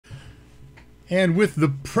And with the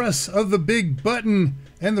press of the big button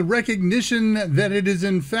and the recognition that it is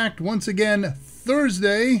in fact once again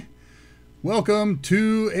Thursday, welcome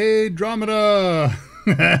to ADRAMADA.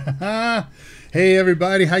 Hey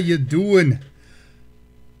everybody, how you doing?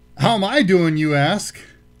 How am I doing, you ask?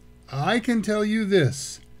 I can tell you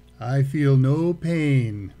this. I feel no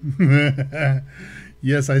pain.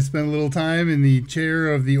 Yes, I spent a little time in the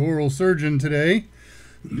chair of the oral surgeon today,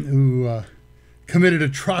 who committed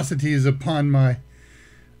atrocities upon my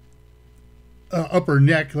upper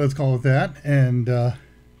neck, let's call it that, and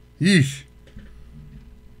yeesh.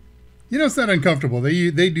 You know, it's not uncomfortable.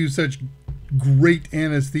 They do such great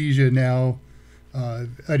anesthesia now. I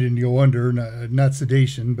didn't go under, not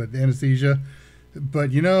sedation, but anesthesia.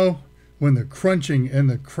 But you know, when the crunching and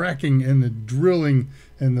the cracking and the drilling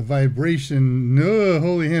and the vibration, no,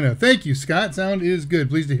 holy Hannah. Thank you, Scott. Sound is good.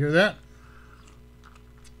 Pleased to hear that.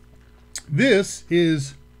 This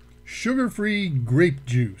is sugar-free grape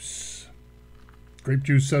juice. Grape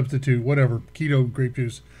juice substitute, whatever. Keto grape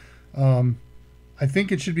juice. I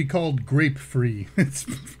think it should be called grape-free. It's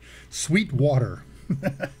sweet water.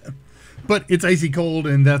 But it's icy cold,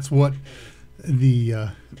 and that's what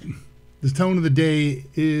the tone of the day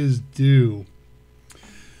is due.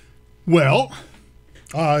 Well,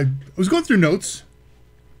 I was going through notes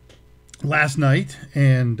last night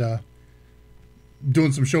and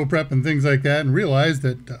doing some show prep and things like that, and realized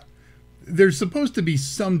that there's supposed to be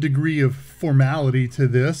some degree of formality to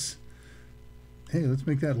this. Hey, let's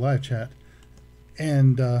make that live chat.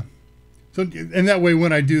 And and that way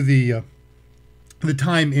when I do the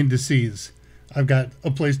time indices, I've got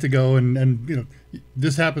a place to go, and you know,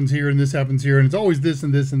 this happens here and this happens here, and it's always this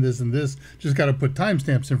and this and this and this. Just got to put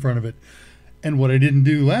timestamps in front of it. And what I didn't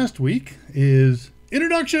do last week is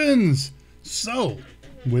introductions. So,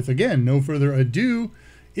 with again no further ado,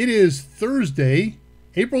 it is Thursday,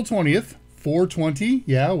 April 20th, 420.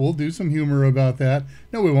 Yeah, we'll do some humor about that.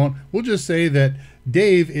 No, we won't. We'll just say that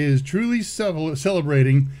Dave is truly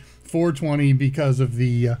celebrating 420 because of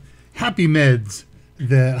the happy meds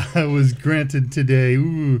that I was granted today.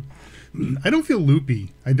 Ooh. I don't feel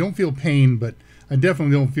loopy. I don't feel pain, but I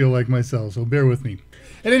definitely don't feel like myself, so bear with me.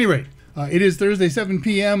 At any rate, it is Thursday, 7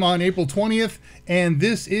 p.m. on April 20th, and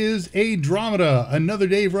this is ADRAMADA, another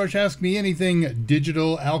Dave Rush Ask Me Anything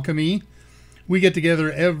digital alchemy. We get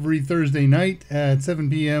together every Thursday night at 7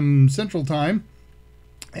 p.m. Central Time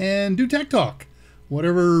and do tech talk.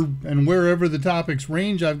 Whatever and wherever the topics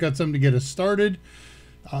range, I've got some to get us started.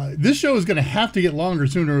 This show is going to have to get longer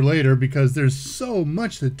sooner or later because there's so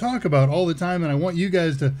much to talk about all the time, and I want you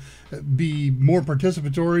guys to be more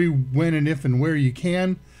participatory when and if and where you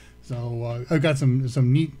can. So I've got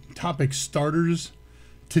some neat topic starters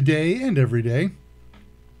today and every day.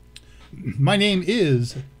 My name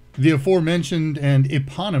is the aforementioned and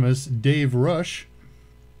eponymous Dave Rush.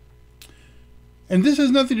 And this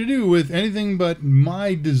has nothing to do with anything but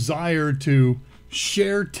my desire to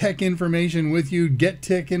share tech information with you, get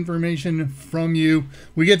tech information from you.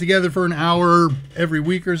 We get together for an hour every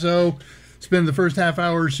week or so, spend the first half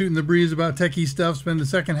hour shooting the breeze about techie stuff, spend the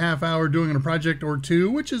second half hour doing a project or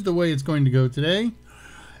two, which is the way it's going to go today.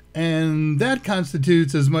 And that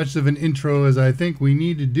constitutes as much of an intro as I think we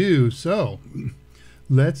need to do. So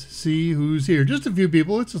let's see who's here. Just a few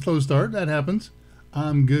people. It's a slow start. That happens.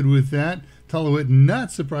 I'm good with that. Tullowit,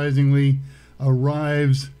 not surprisingly,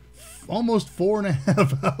 arrives almost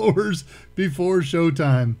 4.5 hours before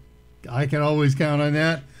showtime. I can always count on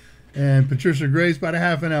that. And Patricia Grace about a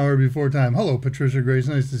half an hour before time. Hello, Patricia Grace.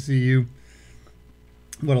 Nice to see you.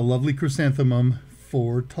 What a lovely chrysanthemum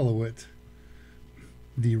for Tullowit.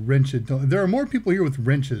 The wrenched. There are more people here with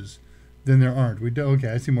wrenches than there aren't. Okay,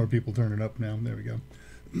 I see more people turning up now. There we go.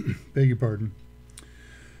 Beg your pardon.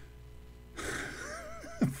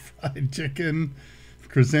 Fried chicken,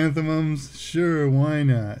 chrysanthemums, sure, why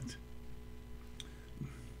not?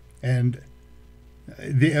 And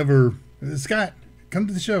Scott, come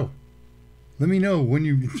to the show. Let me know when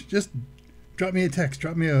you just drop me a text,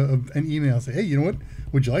 drop me an email. Say, hey, you know what?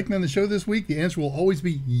 Would you like me on the show this week? The answer will always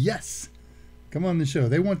be yes. Come on the show.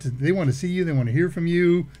 They want to see you. They want to hear from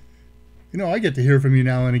you. You know, I get to hear from you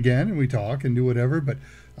now and again, and we talk and do whatever. But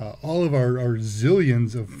all of our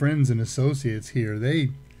zillions of friends and associates here,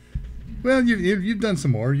 well, you've done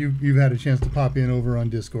some more. You've had a chance to pop in over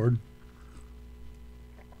on Discord.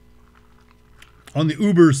 On the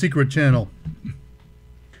Uber secret channel.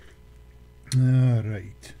 All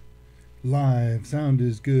right. Live. Sound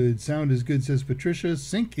is good. Sound is good, says Patricia.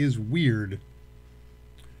 Sync is weird.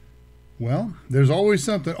 Well, there's always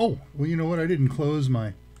something. Oh, well, you know what? I didn't close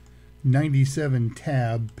my 97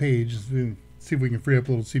 tab page. Let's see if we can free up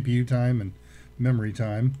a little CPU time and memory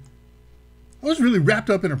time. I was really wrapped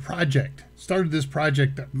up in a project. Started this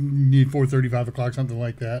project at 4:30, 5 o'clock, something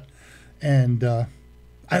like that. And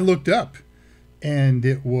I looked up, and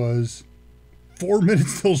it was 4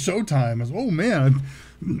 minutes till showtime. I was, oh man,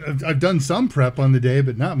 I've done some prep on the day,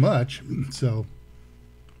 but not much. So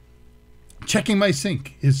checking my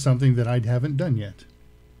sync is something that I haven't done yet.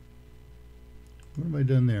 What have I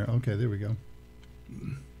done there? Okay, there we go.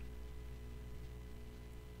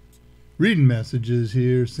 Reading messages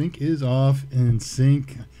here. Sync is off and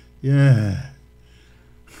sync. Yeah.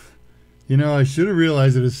 You know, I should have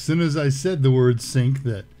realized that as soon as I said the word sync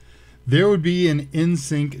that there would be an in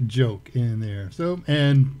sync joke in there. So,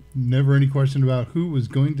 and never any question about who was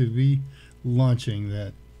going to be launching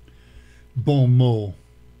that bon mot.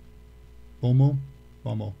 Bon mot?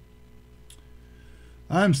 Bon mot.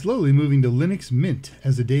 I'm slowly moving to Linux Mint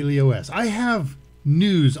as a daily OS. I have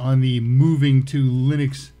news on the moving to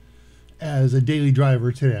Linux as a daily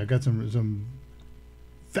driver today. I've got some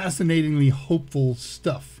fascinatingly hopeful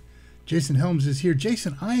stuff. Jason Helms is here.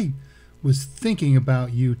 Jason, I was thinking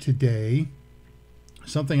about you today.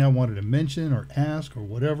 Something I wanted to mention or ask or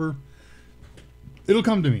whatever. It'll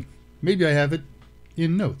come to me. Maybe I have it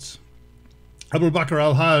in notes. Abu Bakr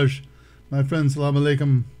Al-Hajj, my friend, salam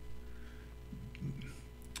alaikum.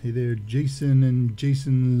 Hey there, Jason and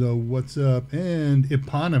Jason, what's up? And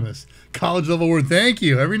eponymous, college level word. Thank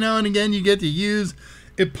you. Every now and again you get to use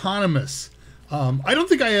eponymous. I don't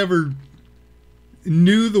think I ever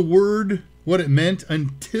knew the word, what it meant,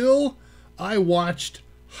 until I watched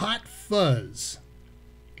Hot Fuzz,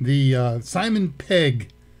 the Simon Pegg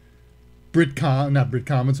not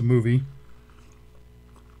Britcom, it's a movie.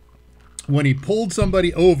 When he pulled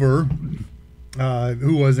somebody over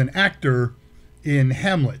who was an actor in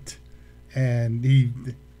Hamlet, and he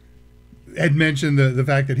had mentioned the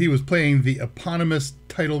fact that he was playing the eponymous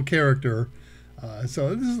title character.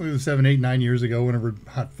 So this is 7, 8, 9 years ago, whenever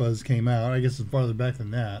Hot Fuzz came out. I guess it's farther back than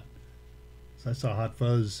that. So I saw Hot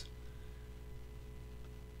Fuzz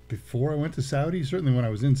before I went to Saudi, certainly when I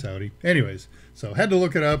was in Saudi. Anyways, so had to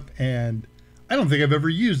look it up, and I don't think I've ever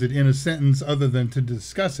used it in a sentence other than to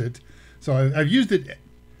discuss it. So I've used it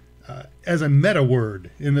as a meta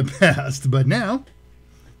word in the past, but now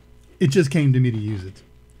it just came to me to use it.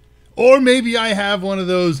 Or maybe I have one of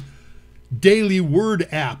those daily word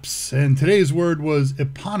apps, and today's word was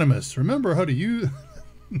eponymous. Remember how to use?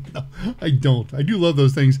 No, I don't. I do love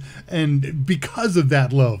those things, and because of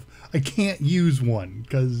that love, I can't use one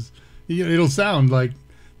because it'll sound like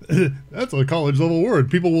that's a college level word.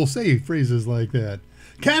 People will say phrases like that.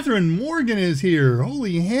 Catherine Morgan is here.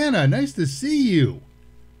 Holy Hannah, nice to see you.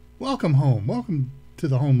 Welcome home. Welcome to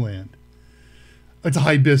the homeland. It's a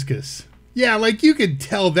hibiscus. Yeah, like you could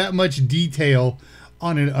tell that much detail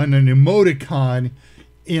on an emoticon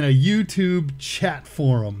in a YouTube chat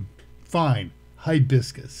forum. Fine.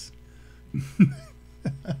 Hibiscus.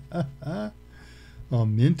 A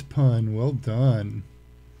mint pun. Well done.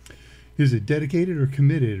 Is it dedicated or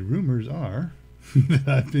committed? Rumors are that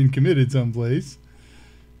I've been committed someplace.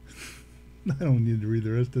 I don't need to read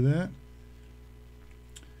the rest of that.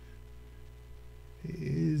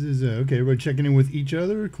 Okay, everybody checking in with each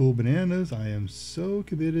other. Cool bananas. I am so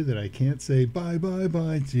committed that I can't say bye, bye,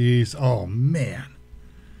 bye. Jeez. Oh, man.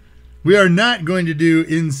 We are not going to do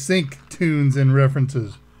in sync tunes and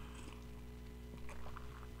references.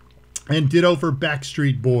 And ditto for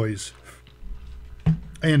Backstreet Boys.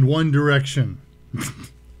 And One Direction.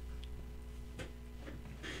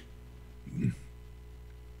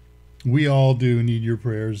 We all do need your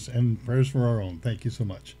prayers and prayers for our own. Thank you so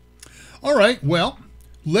much. All right, well,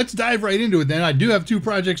 let's dive right into it then. I do have 2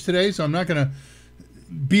 projects today, so I'm not going to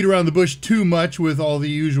beat around the bush too much with all the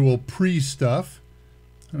usual pre-stuff.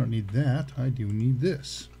 I don't need that. I do need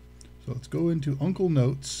this. So let's go into Uncle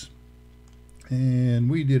Notes. And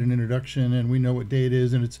we did an introduction, and we know what day it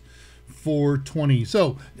is, and it's 4/20.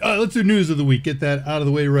 So let's do news of the week. Get that out of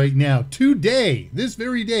the way right now. Today, this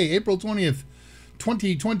very day, April 20th,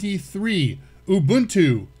 2023,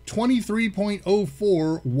 Ubuntu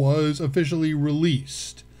 23.04 was officially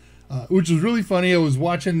released, which was really funny. I was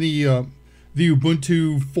watching the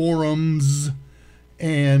Ubuntu forums,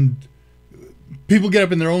 and people get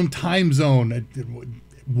up in their own time zone at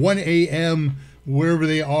 1 a.m. wherever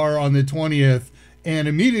they are on the 20th, and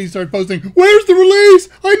immediately start posting, "Where's the release?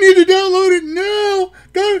 I need to download it now!"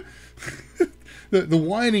 God. the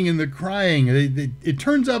whining and the crying. It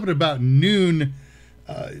turns up at about noon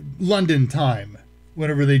London time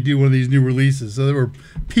whenever they do one of these new releases. So there were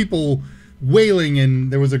people wailing,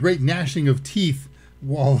 and there was a great gnashing of teeth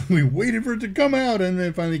while we waited for it to come out, and then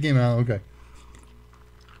it finally came out. Okay.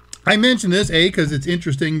 I mentioned this, because it's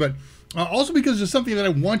interesting, but Also because there's something that I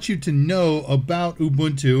want you to know about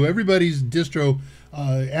Ubuntu. Everybody's distro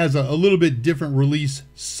has a little bit different release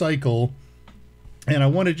cycle, and I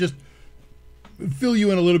want to just fill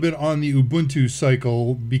you in a little bit on the Ubuntu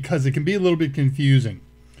cycle because it can be a little bit confusing.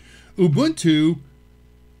 Ubuntu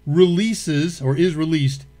releases, or is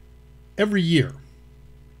released, every year.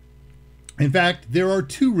 In fact, there are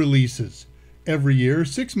 2 releases every year,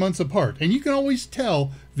 6 months apart, and you can always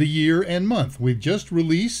tell the year and month. We've just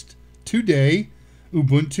released today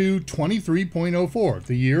Ubuntu 23.04,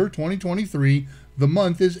 the year 2023, the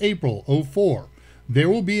month is April 04. There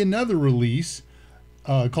will be another release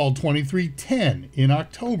called 23.10 in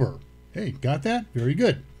October. Hey, got that? Very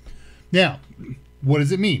good. Now, what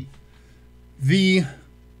does it mean? The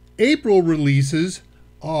April releases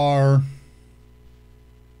are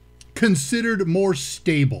considered more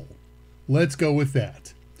stable. Let's go with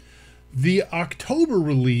that. The October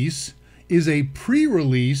release is a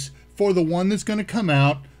pre-release for the one that's going to come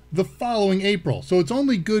out the following April. So it's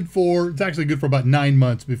actually good for about 9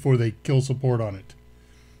 months before they kill support on it.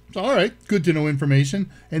 So, all right, good to know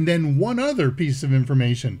information. And then one other piece of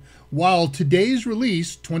information. While today's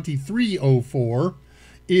release, 2304,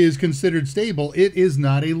 is considered stable, it is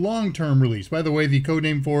not a long-term release. By the way, the code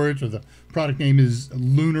name for it, or the product name, is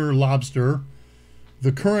Lunar Lobster.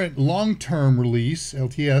 The current long-term release,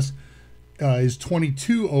 LTS, is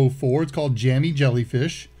 2204. It's called Jammy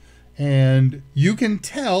Jellyfish. And you can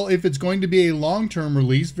tell if it's going to be a long-term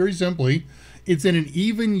release very simply. It's in an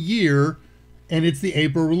even year, and it's the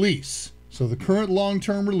April release. So the current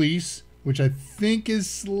long-term release, which I think is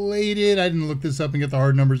slated, I didn't look this up and get the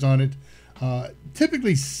hard numbers on it,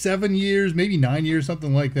 typically 7 years, maybe 9 years,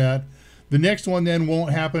 something like that. The next one then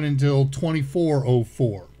won't happen until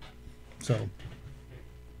 2404. So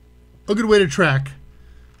a good way to track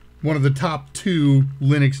one of the top 2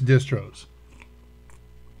 Linux distros.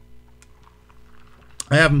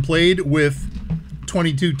 I haven't played with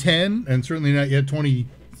 2210 and certainly not yet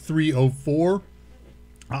 2304.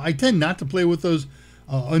 I tend not to play with those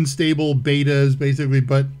unstable betas, basically,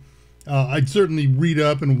 but I'd certainly read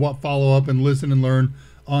up and follow up and listen and learn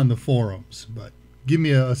on the forums. But give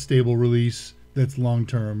me a stable release that's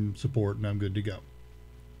long-term support, and I'm good to go.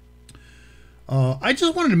 I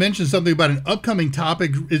just wanted to mention something about an upcoming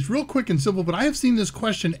topic. It's real quick and simple, but I have seen this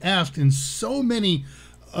question asked in so many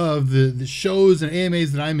of the shows and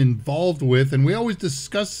AMAs that I'm involved with, and we always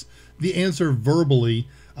discuss the answer verbally.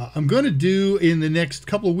 I'm going to do in the next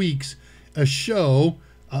couple of weeks a show,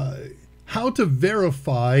 how to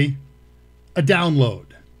verify a download.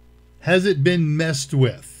 Has it been messed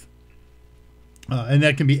with? And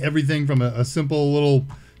that can be everything from a simple little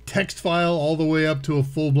text file all the way up to a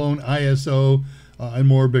full-blown ISO and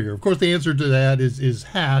more bigger. Of course, the answer to that is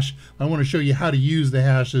hash. I want to show you how to use the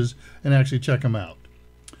hashes and actually check them out.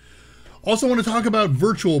 Also want to talk about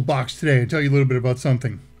VirtualBox today and tell you a little bit about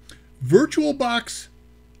something. VirtualBox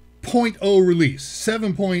 0.0 release,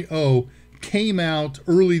 7.0, came out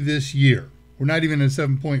early this year. We're not even at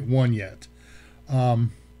 7.1 yet.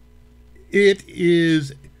 It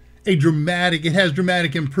has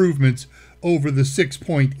dramatic improvements over the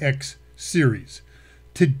 6.x series.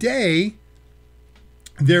 Today,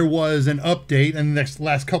 there was an update, and the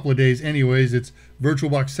last couple of days anyways, it's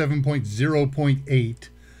VirtualBox 7.0.8,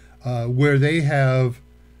 where they have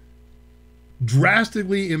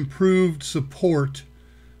drastically improved support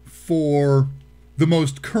for the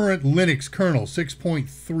most current Linux kernel,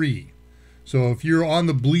 6.3. So if you're on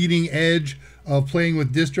the bleeding edge of playing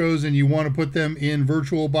with distros and you want to put them in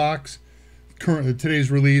VirtualBox,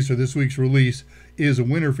 today's release or this week's release is a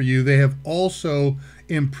winner for you. They have also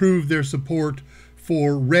improved their support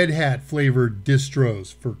for Red Hat flavored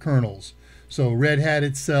distros for kernels. So Red Hat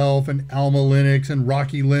itself and Alma Linux and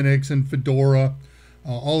Rocky Linux and Fedora,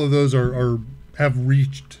 all of those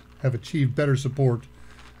have achieved better support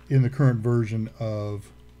in the current version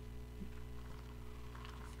of,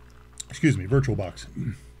 VirtualBox.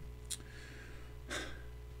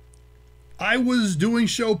 I was doing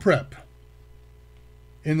show prep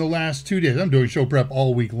in the last 2 days. I'm doing show prep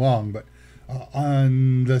all week long, but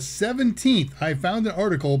on the 17th, I found an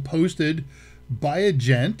article posted by a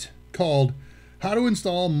gent called How to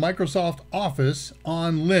Install Microsoft Office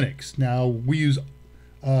on Linux. Now, we use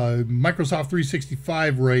Microsoft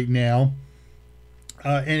 365 right now,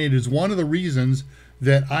 and it is one of the reasons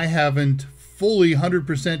that I haven't fully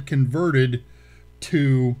 100% converted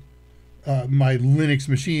to my Linux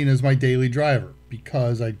machine as my daily driver,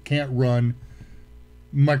 because I can't run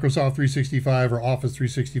Microsoft 365 or Office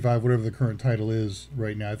 365, whatever the current title is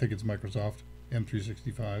right now. I think it's Microsoft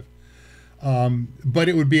M365. But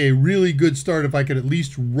it would be a really good start if I could at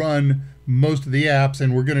least run most of the apps.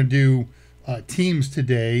 And we're going to do Teams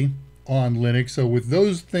today on Linux. So with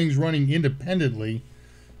those things running independently,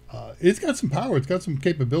 it's got some power. It's got some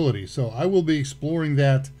capability. So I will be exploring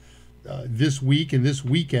that this week and this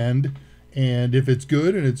weekend. And if it's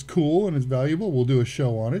good and it's cool and it's valuable, we'll do a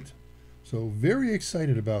show on it. So very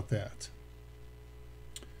excited about that.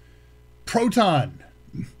 Proton.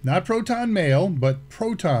 Not Proton Mail, but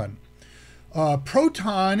Proton.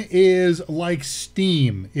 Proton is like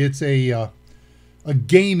Steam. It's a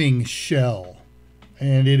gaming shell.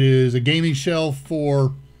 And it is a gaming shell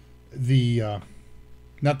for the,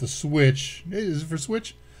 not the Switch. Is it for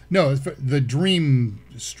Switch? No, it's for the Dream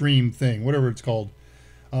Stream thing, whatever it's called.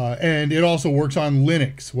 And it also works on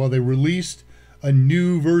Linux. Well, they released a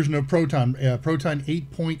new version of Proton, Proton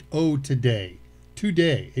 8.0 today.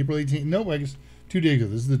 Today, April 18th. No, I guess 2 days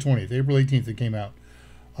ago. This is the 20th. April 18th it came out.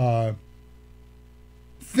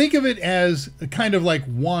 Think of it as kind of like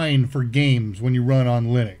wine for games when you run on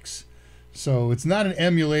Linux. So it's not an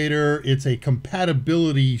emulator. It's a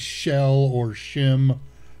compatibility shell or shim,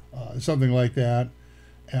 something like that.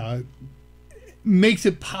 Makes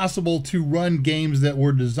it possible to run games that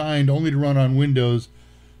were designed only to run on Windows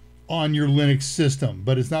on your Linux system.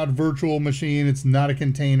 But it's not a virtual machine. It's not a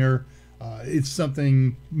container. It's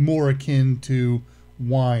something more akin to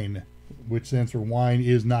Wine, which stands for Wine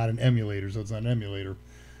is not an emulator, so it's not an emulator.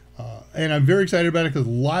 And I'm very excited about it because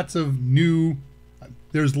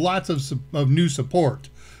there's lots of new support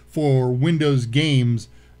for Windows games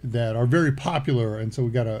that are very popular, and so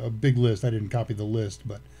we got a big list. I didn't copy the list,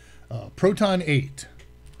 but Proton 8.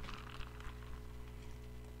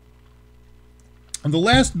 And the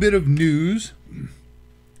last bit of news,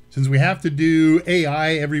 since we have to do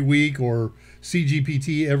AI every week or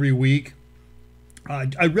CGPT every week,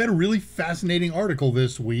 I read a really fascinating article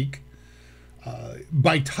this week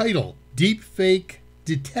by title, Deepfake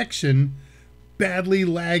Detection Badly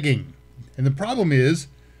Lagging. And the problem is,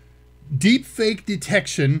 deepfake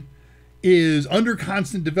detection is under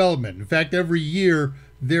constant development. In fact, every year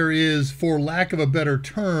there is, for lack of a better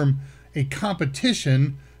term, a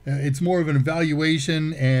competition. It's more of an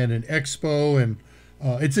evaluation and an expo, and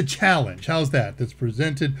it's a challenge. How's that? That's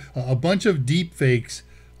presented a bunch of deepfakes.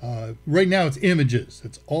 Right now it's images.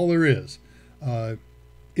 That's all there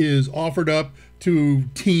is offered up to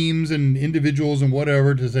teams and individuals and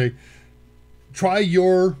whatever to say, try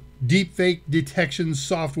your deepfake detection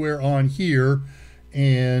software on here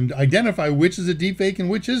and identify which is a deepfake and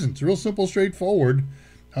which isn't. It's real simple, straightforward.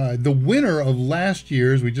 The winner of last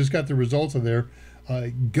year's, we just got the results of there,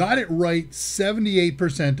 got it right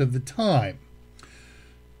 78% of the time.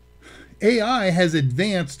 AI has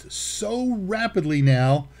advanced so rapidly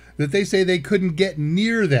now that they say they couldn't get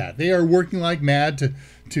near that. They are working like mad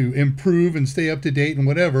to improve and stay up to date and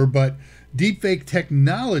whatever, but deepfake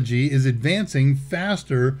technology is advancing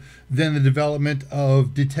faster than the development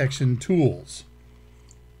of detection tools.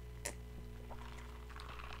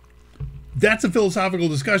 That's a philosophical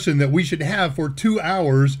discussion that we should have for 2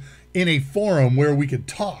 hours in a forum where we could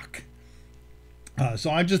talk.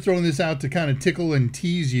 So I'm just throwing this out to kind of tickle and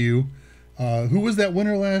tease you. Who was that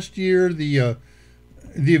winner last year? The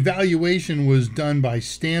evaluation was done by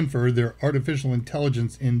Stanford, their Artificial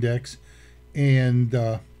Intelligence Index, and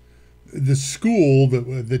the school,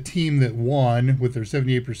 the team that won with their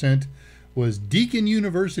 78% was Deakin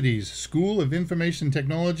University's School of Information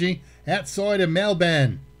Technology outside of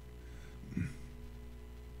Melbourne.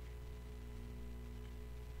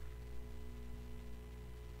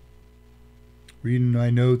 Reading my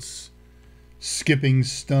notes, skipping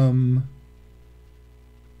stum.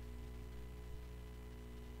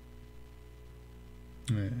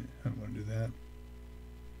 I don't want to do that.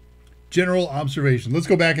 General observation. Let's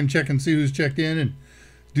go back and check and see who's checked in and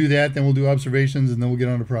do that. Then we'll do observations and then we'll get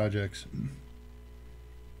on to projects.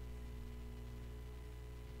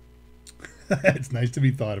 It's nice to be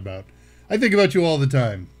thought about. I think about you all the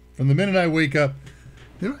time. From the minute I wake up,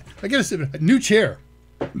 you know, I gotta sit a new chair,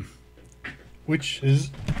 which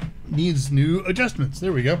needs new adjustments.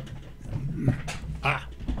 There we go.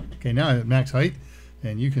 Okay, now I'm at max height,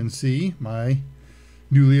 and you can see my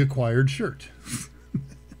newly acquired shirt.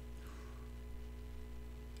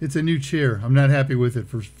 It's a new chair. I'm not happy with it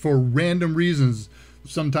for random reasons.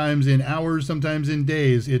 Sometimes in hours, sometimes in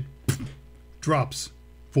days, it drops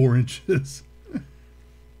 4 inches.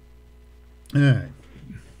 All right.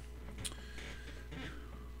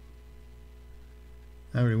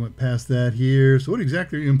 I already went past that here. So what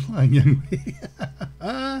exactly are you implying, young lady?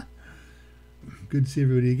 Good to see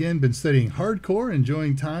everybody again. Been studying hardcore,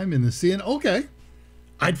 enjoying time in the sea. Okay.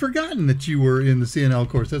 I'd forgotten that you were in the CNL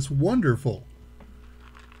course. That's wonderful.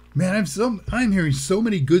 Man, I'm hearing so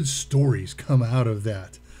many good stories come out of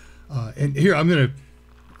that. And here I'm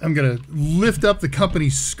gonna lift up the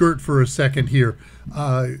company's skirt for a second here.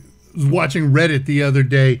 I was watching Reddit the other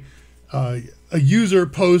day. A user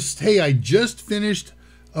posts, "Hey, I just finished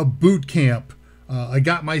a boot camp. I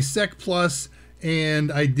got my Sec Plus,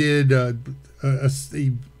 and I did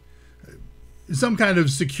some kind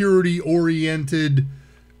of security-oriented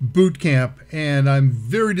boot camp, and I'm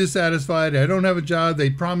very dissatisfied. I don't have a job. They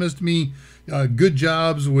promised me good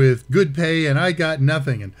jobs with good pay, and I got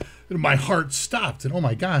nothing." And my heart stopped. And oh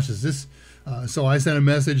my gosh, is this? So I sent a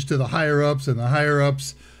message to the higher ups, and the higher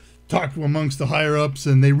ups talked amongst the higher ups,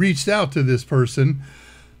 and they reached out to this person.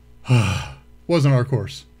 Wasn't our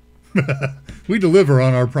course. We deliver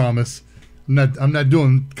on our promise. I'm not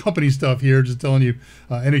doing company stuff here. Just telling you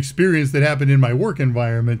an experience that happened in my work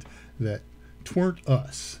environment that tweren't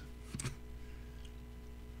us.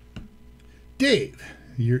 Dave,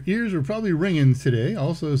 your ears were probably ringing today.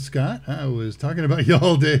 Also, Scott, I was talking about you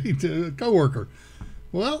all day to a coworker.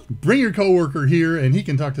 Well, bring your coworker here, and he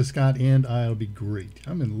can talk to Scott, and I'll be great.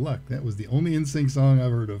 I'm in luck. That was the only NSYNC song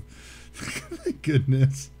I've heard of. Thank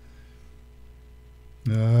goodness.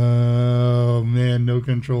 Oh, man, No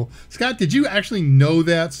Control. Scott, did you actually know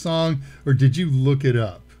that song, or did you look it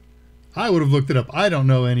up? I would have looked it up. I don't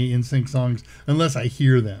know any NSYNC songs unless I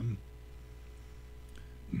hear them.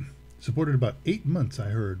 Supported about 8 months, I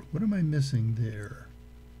heard. What am I missing there?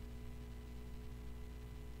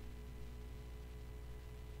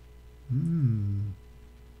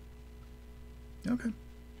 Okay.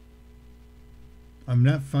 I'm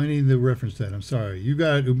not finding the reference to that. I'm sorry. You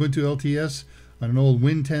got Ubuntu LTS on an old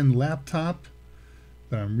Win 10 laptop,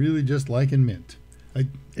 but I'm really just liking Mint.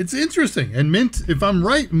 It's interesting. And Mint, if I'm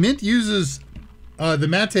right, Mint uses the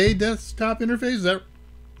Mate desktop interface.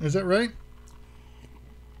 Is that right?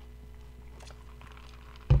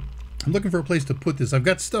 I'm looking for a place to put this. I've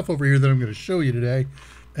got stuff over here that I'm going to show you today,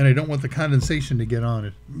 and I don't want the condensation to get on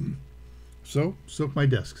it. So, soak my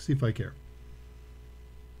desk. See if I care.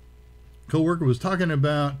 Coworker was talking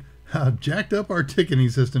about how jacked up our ticketing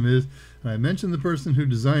system is, and I mentioned the person who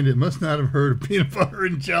designed it must not have heard of peanut butter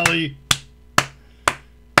and jelly.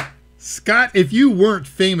 Scott, if you weren't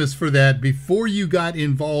famous for that before you got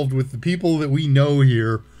involved with the people that we know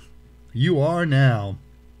here, you are now.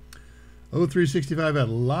 0365 had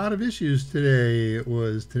a lot of issues today. It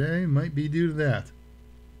was today, might be due to that.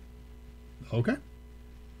 Okay.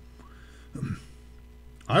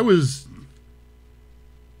 I was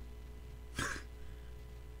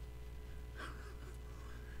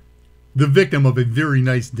the victim of a very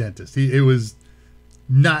nice dentist. It was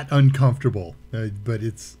not uncomfortable, but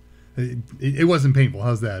it wasn't painful.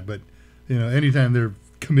 How's that? But you know, anytime they're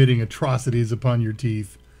committing atrocities upon your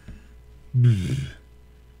teeth, and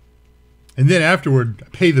then afterward, I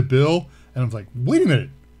pay the bill, and I was like, wait a minute,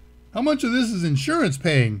 how much of this is insurance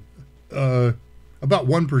paying? About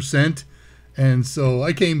 1%. And so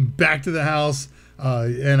I came back to the house,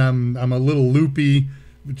 and I'm a little loopy,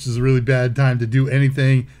 which is a really bad time to do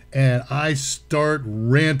anything. And I start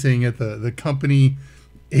ranting at the company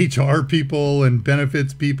HR people and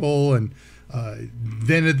benefits people, and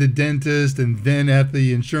then at the dentist, and then at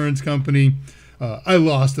the insurance company. I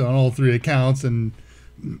lost it on all three accounts, and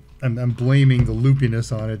I'm blaming the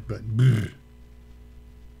loopiness on it, but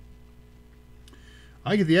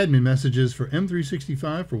I get the admin messages for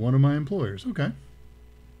M365 for one of my employers. Okay.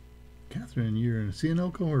 Catherine, you're in a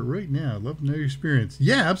CNL cohort right now. I'd love to know your experience.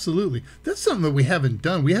 Yeah, absolutely. That's something that we haven't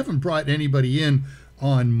done. We haven't brought anybody in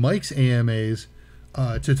on Mike's AMAs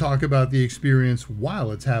to talk about the experience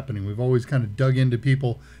while it's happening. We've always kind of dug into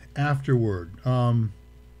people afterward.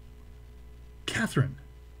 Catherine,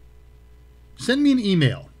 send me an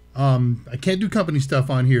email. I can't do company stuff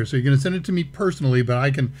on here, so you're going to send it to me personally, but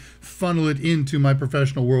I can funnel it into my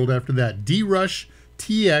professional world after that.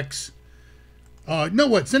 DRushTX. No,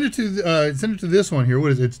 what? Send it to this one here.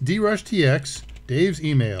 What is it? It's DRushTX. Dave's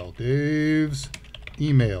email.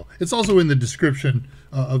 It's also in the description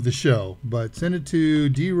of the show, but send it to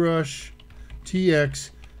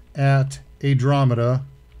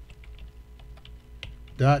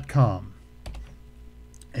DRushTX@ADRAMADA.com.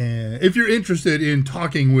 And if you're interested in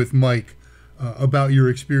talking with Mike about your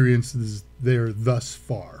experiences there thus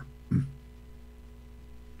far.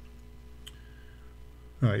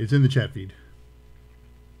 All right, it's in the chat feed.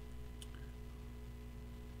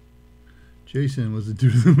 Jason, was it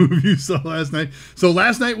due to the movie you saw last night? So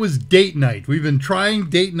last night was date night. We've been trying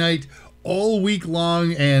date night all week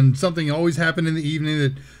long, and something always happened in the evening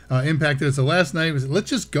that impacted us. So last night was, let's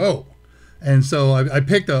just go. And so I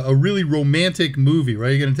picked a really romantic movie, right?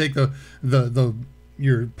 You're going to take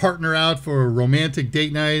your partner out for a romantic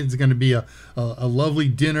date night. It's going to be a lovely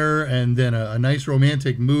dinner and then a nice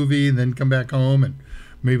romantic movie, and then come back home and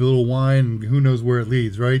maybe a little wine, and who knows where it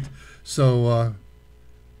leads, right? So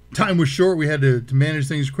time was short. We had to manage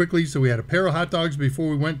things quickly. So we had a pair of hot dogs before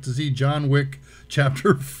we went to see John Wick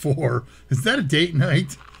Chapter 4. Is that a date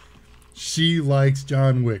night? She likes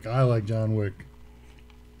John Wick. I like John Wick.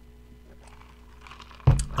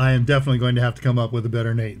 I am definitely going to have to come up with a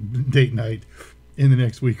better date night in the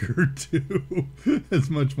next week or two. As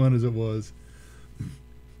much fun as it was.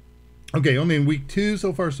 Okay, only in week 2.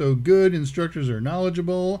 So far, so good. Instructors are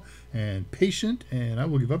knowledgeable and patient, and I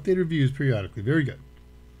will give updated reviews periodically. Very good.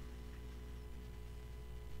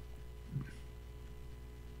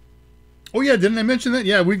 Oh, yeah, didn't I mention that?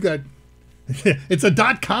 Yeah, we've got... it's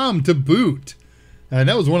a .com to boot. And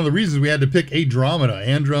that was one of the reasons we had to pick ADRAMADA.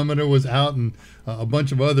 Andromeda was out, and a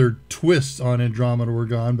bunch of other twists on Andromeda were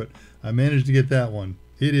gone, but I managed to get that one.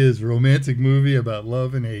 It is a romantic movie about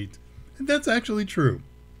love and hate. And that's actually true.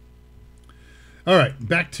 All right,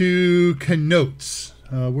 back to Kenotes.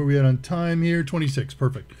 Where are we at on time here? 26,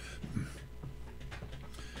 perfect.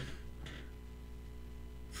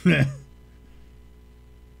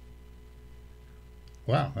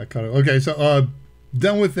 Wow, I caught it. Okay, so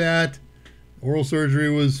done with that. Oral surgery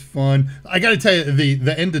was fun. I got to tell you,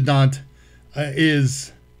 the endodont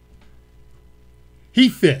he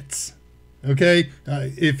fits. Okay,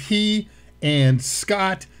 if he and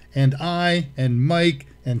Scott and I and Mike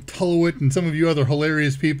and Tullowit and some of you other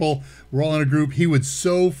hilarious people were all in a group, he would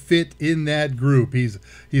so fit in that group. He's a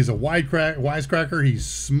wisecracker. He's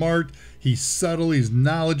smart. He's subtle. He's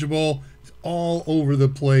knowledgeable. He's all over the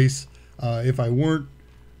place. If I weren't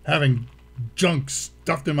having junk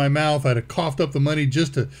stuffed in my mouth, I'd have coughed up the money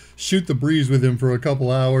just to shoot the breeze with him for a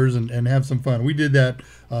couple hours and have some fun. We did that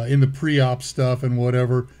in the pre-op stuff and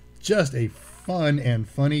whatever. Just a fun and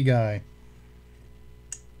funny guy.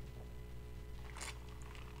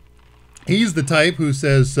 He's the type who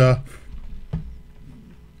says,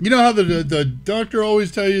 you know how the doctor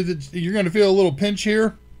always tell you that you're going to feel a little pinch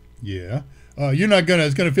here? Yeah. You're not going to.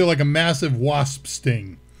 It's going to feel like a massive wasp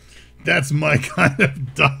sting. That's my kind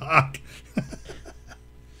of doc.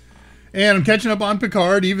 And I'm catching up on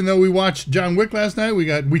Picard, even though we watched John Wick last night.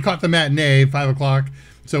 We caught the matinee, 5 o'clock.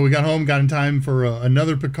 So we got home, got in time for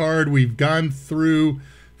another Picard. We've gone through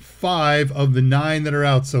 5 of the 9 that are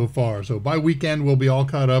out so far. So by weekend, we'll be all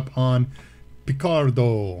caught up on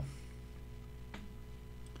Picardo.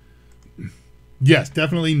 Yes,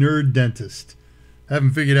 definitely nerd dentist.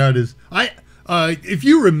 Haven't figured out his... if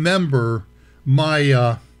you remember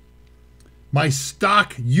my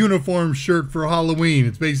stock uniform shirt for Halloween,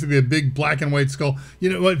 it's basically a big black and white skull.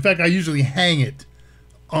 You know, in fact, I usually hang it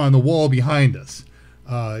on the wall behind us.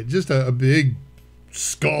 Just a big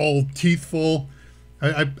skull, teeth full.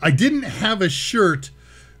 I didn't have a shirt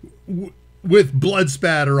with blood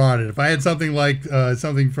spatter on it. If I had something like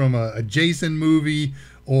something from a Jason movie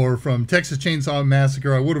or from Texas Chainsaw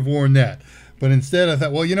Massacre, I would have worn that. But instead I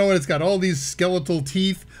thought, well, you know what? It's got all these skeletal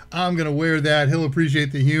teeth. I'm going to wear that. He'll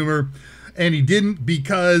appreciate the humor. And he didn't,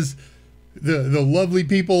 because the lovely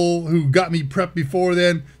people who got me prepped before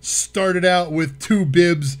then started out with 2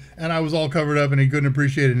 bibs, and I was all covered up, and he couldn't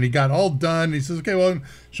appreciate it. And he got all done. He says, okay, well,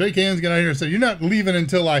 shake hands, get out of here. I said, you're not leaving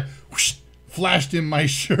until I whoosh, flashed him my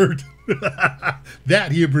shirt.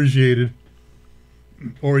 That he appreciated.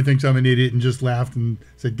 Or he thinks I'm an idiot and just laughed and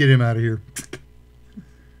said, get him out of here.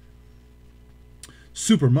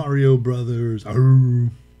 Super Mario Brothers. Arr.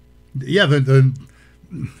 Yeah,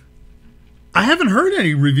 I haven't heard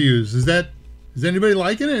any reviews. Is anybody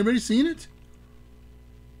liking it? Anybody seen it?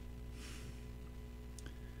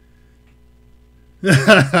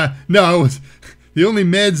 No, it was the only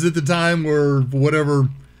meds at the time were whatever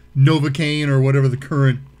Novocaine or whatever the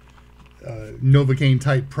current Novocaine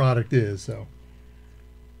type product is. So,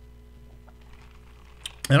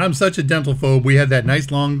 and I'm such a dental phobe. We had that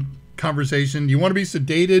nice long conversation. Do you want to be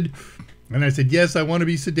sedated? And I said, yes, I want to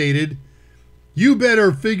be sedated. You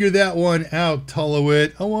better figure that one out,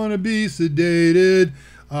 Tullowit. I want to be sedated.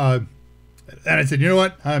 And I said, you know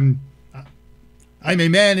what? I'm a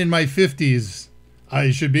man in my 50s.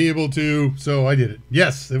 I should be able to. So I did it.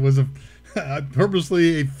 Yes, it was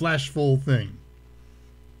purposely a flashful thing.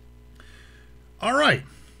 All right.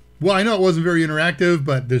 Well, I know it wasn't very interactive,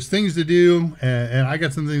 but there's things to do. And I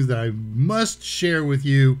got some things that I must share with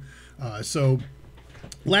you. So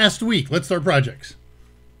last week, let's start projects.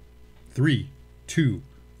 3, 2,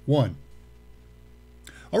 1.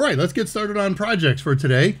 All right, let's get started on projects for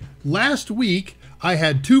today. Last week, I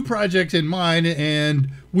had 2 projects in mind, and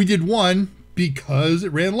we did one because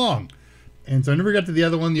it ran long. And so I never got to the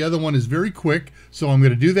other one. The other one is very quick. So I'm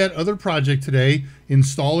going to do that other project today,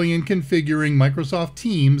 installing and configuring Microsoft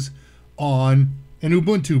Teams on an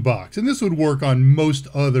Ubuntu box. And this would work on most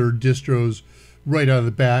other distros right out of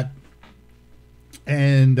the bat.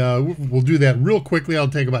 And we'll do that real quickly. I'll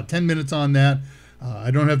take about 10 minutes on that.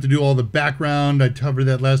 I don't have to do all the background. I covered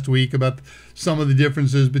that last week about some of the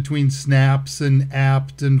differences between snaps and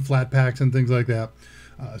apt and flatpaks and things like that.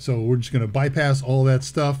 So we're just going to bypass all that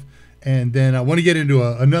stuff. And then I want to get into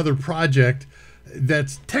another project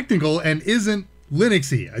that's technical and isn't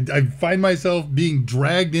Linuxy. I find myself being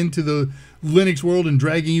dragged into the Linux world and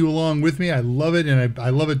dragging you along with me. I love it, and I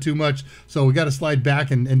love it too much. So we got to slide back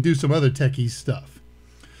and do some other techie stuff.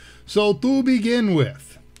 So to begin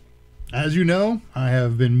with, as you know, I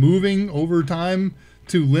have been moving over time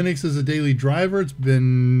to Linux as a daily driver. It's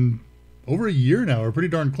been over a year now, or pretty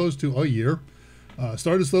darn close to a year.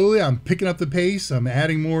 Started slowly. I'm picking up the pace. I'm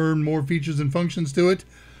adding more and more features and functions to it.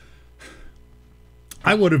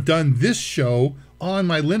 I would have done this show on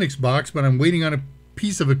my Linux box, but I'm waiting on a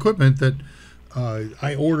piece of equipment that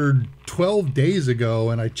I ordered 12 days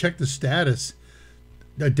ago, and I checked the status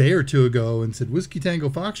a day or two ago and said, Whiskey Tango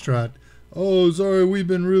Foxtrot, oh, sorry, we've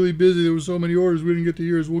been really busy. There were so many orders we didn't get to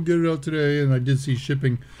yours. We'll get it out today. And I did see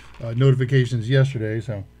shipping notifications yesterday,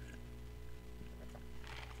 so.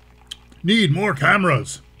 Need more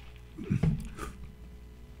cameras.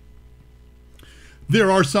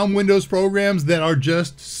 There are some Windows programs that are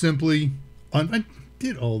just simply I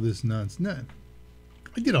did all this nonsense.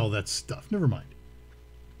 I did all that stuff. Never mind.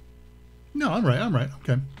 No, I'm right.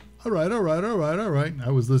 Okay. All right.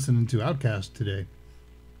 I was listening to Outcast today.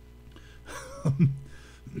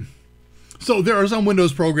 So there are some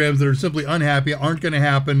Windows programs that are simply unhappy, aren't going to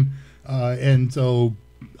happen, and so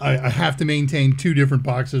I have to maintain 2 different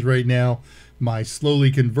boxes right now. My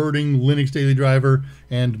slowly converting Linux daily driver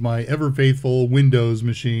and my ever faithful Windows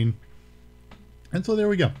machine. And so there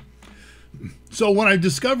we go. So when I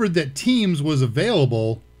discovered that Teams was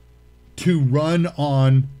available to run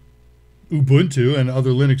on Ubuntu and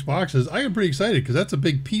other Linux boxes, I got pretty excited because that's a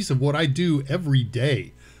big piece of what I do every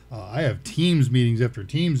day. I have Teams meetings after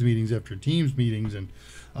Teams meetings after Teams meetings, and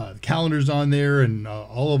the calendar's on there, and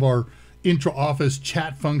all of our intra-office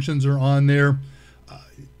chat functions are on there.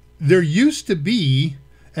 There used to be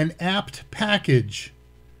an apt package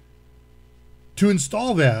to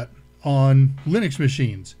install that on Linux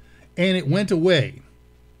machines, and it went away.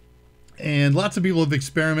 And lots of people have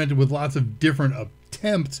experimented with lots of different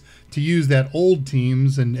attempts to use that old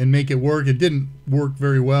Teams and make it work. It didn't work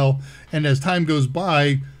very well, and as time goes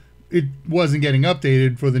by, it wasn't getting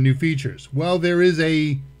updated for the new features. Well, there is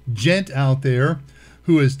a gent out there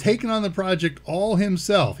who has taken on the project all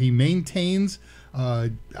himself. He maintains,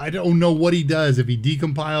 I don't know what he does, if he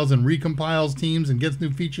decompiles and recompiles Teams and gets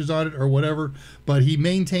new features on it or whatever, but he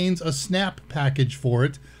maintains a snap package for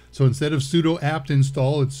it. So instead of sudo apt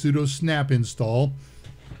install, it's sudo snap install.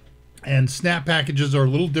 And snap packages are a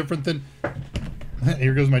little different than,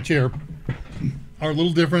 here goes my chair, are a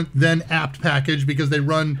little different than apt package because they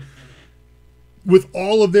run with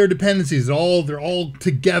all of their dependencies. They're all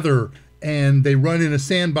together, and they run in a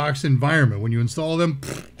sandbox environment. When you install them,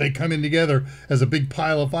 they come in together as a big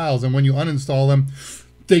pile of files, and when you uninstall them,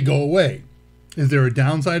 they go away. Is there a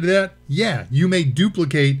downside to that? Yeah, you may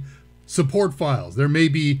duplicate support files. There may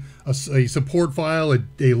be a support file,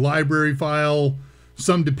 a library file,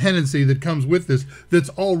 some dependency that comes with this that's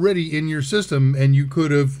already in your system, and you could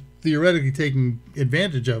have theoretically taken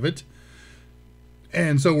advantage of it.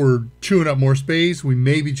 And so we're chewing up more space. We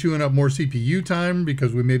may be chewing up more CPU time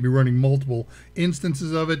because we may be running multiple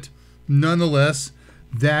instances of it. Nonetheless,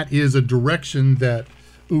 that is a direction that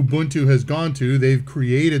Ubuntu has gone to. They've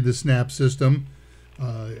created the Snap system.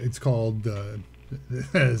 It's called,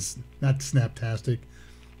 it's not Snaptastic.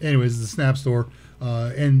 Anyways, the Snap Store.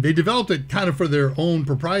 And they developed it kind of for their own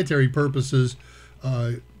proprietary purposes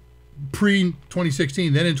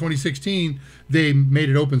pre-2016. Then in 2016, they made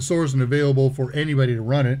it open source and available for anybody to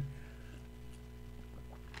run it.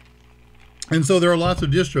 And so there are lots of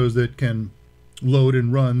distros that can load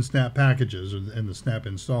and run Snap packages and the Snap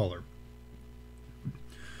installer.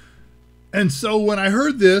 And so when I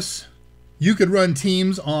heard this, you could run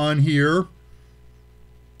Teams on here.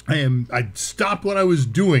 I stopped what I was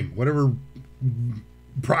doing, whatever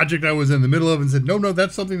project I was in the middle of, and said, no,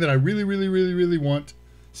 that's something that I really, really, really, really want.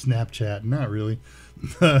 Snapchat, not really.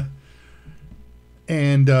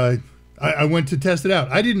 And I went to test it out.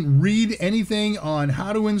 I didn't read anything on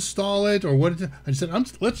how to install it or what. I said,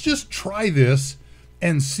 let's just try this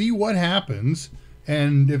and see what happens.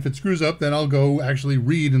 And if it screws up, then I'll go actually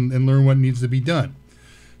read and learn what needs to be done.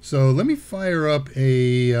 So let me fire up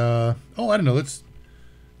a, I don't know, let's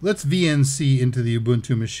VNC into the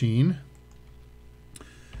Ubuntu machine.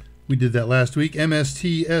 We did that last week.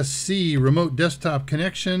 MSTSC, remote desktop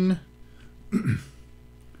connection.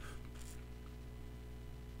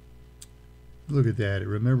 Look at that. It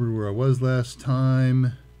remembered where I was last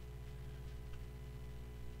time.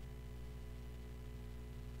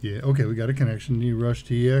 Yeah, okay, we got a connection. Rush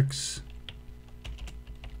TX.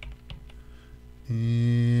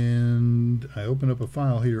 And I opened up a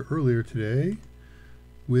file here earlier today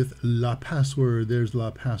with la password. There's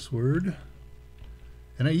la password.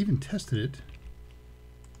 And I even tested it.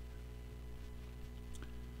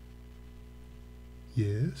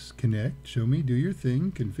 Yes, connect, show me, do your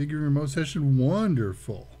thing, configure remote session.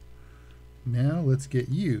 Wonderful. Now let's get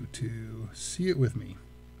you to see it with me.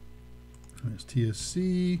 There's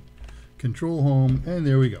TSC, control home, and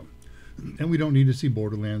there we go. And we don't need to see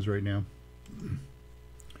Borderlands right now.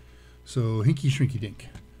 So hinky shrinky dink.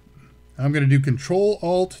 I'm going to do Control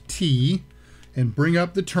Alt T and bring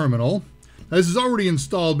up the terminal. Now, this is already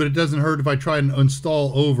installed, but it doesn't hurt if I try and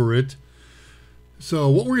install over it. So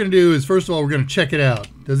what we're going to do is, first of all, we're going to check it out.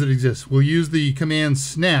 Does it exist? We'll use the command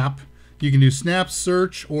snap. You can do snap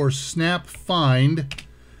search or snap find,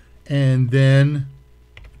 and then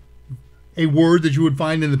a word that you would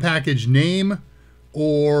find in the package name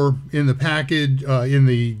or in the package, in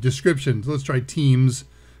the description. So let's try Teams,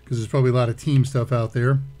 because there's probably a lot of team stuff out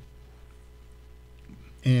there.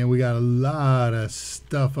 And we got a lot of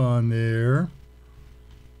stuff on there.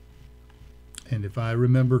 And if I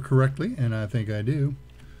remember correctly, and I think I do,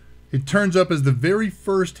 it turns up as the very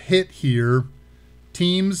first hit here,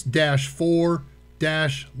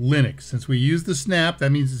 Teams-4-Linux. Since we use the snap,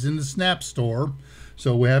 that means it's in the snap store.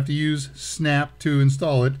 So we have to use snap to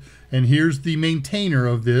install it. And here's the maintainer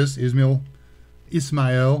of this, Ismail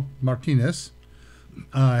Martinez.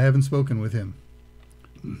 I haven't spoken with him.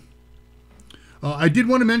 I did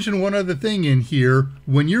want to mention one other thing in here.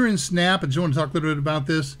 When you're in Snap, I just want to talk a little bit about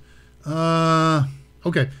this.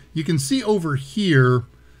 Okay, you can see over here,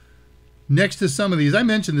 next to some of these, I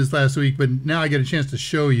mentioned this last week, but now I get a chance to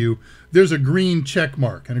show you, there's a green check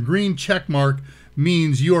mark. And a green check mark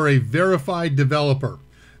means you are a verified developer.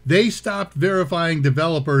 They stopped verifying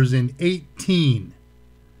developers in 2018.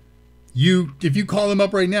 If you call them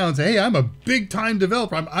up right now and say, hey, I'm a big time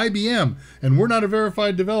developer, I'm IBM, and we're not a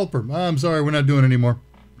verified developer. I'm sorry, we're not doing it anymore.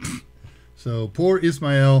 So poor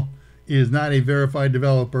Ismail is not a verified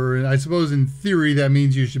developer, and I suppose in theory that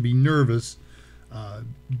means you should be nervous.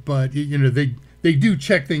 But you know, they do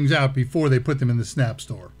check things out before they put them in the Snap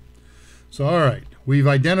store. So all right, we've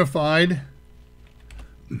identified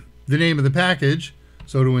the name of the package.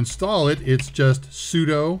 So to install it, it's just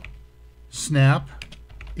sudo snap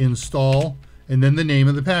install, and then the name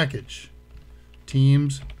of the package,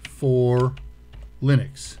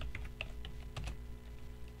 Teams-4-Linux.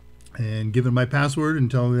 And give it my password and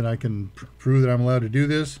tell me that I can prove that I'm allowed to do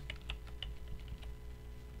this.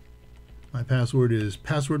 My password is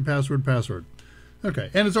password. Okay,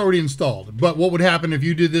 and it's already installed. But what would happen if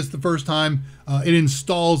you did this the first time? It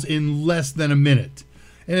installs in less than a minute.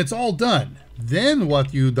 And it's all done. Then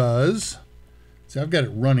what you does, see, I've got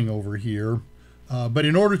it running over here. But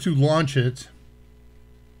in order to launch it,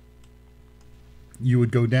 you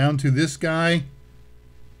would go down to this guy.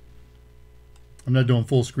 I'm not doing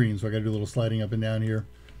full screen, so I got to do a little sliding up and down here.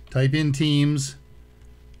 Type in Teams,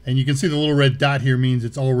 and you can see the little red dot here means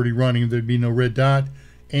it's already running. There'd be no red dot.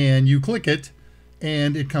 And you click it,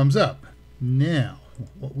 and it comes up. Now,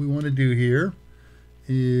 what we want to do here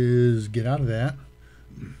is get out of that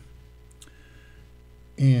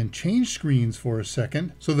and change screens for a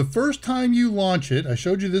second. So the first time you launch it, I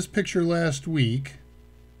showed you this picture last week.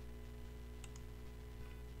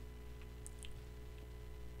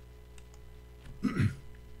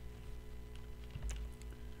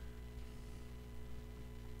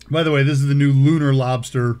 By the way, this is the new Lunar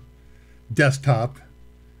Lobster desktop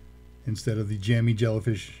instead of the jammy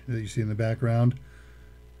jellyfish that you see in the background.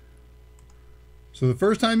 So the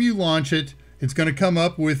first time you launch it, it's going to come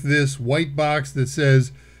up with this white box that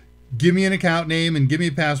says, give me an account name and give me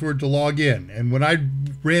a password to log in. And when I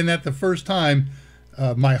ran that the first time,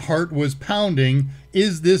 my heart was pounding.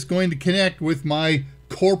 Is this going to connect with my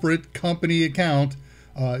corporate company account?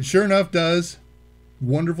 Sure enough, does.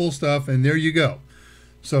 Wonderful stuff. And there you go.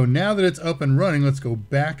 So now that it's up and running, let's go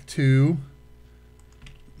back to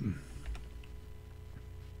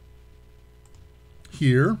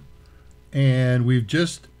here. And we've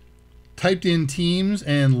just typed in Teams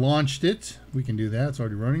and launched it. We can do that. It's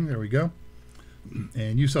already running. There we go.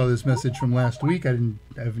 And you saw this message from last week. I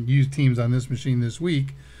haven't used Teams on this machine this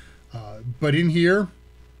week. But in here,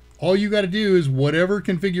 all you got to do is whatever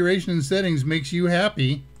configuration and settings makes you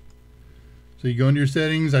happy. So you go into your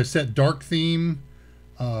settings. I set dark theme,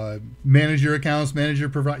 manage your accounts, manage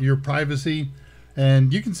your privacy.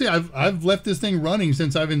 And you can see I've left this thing running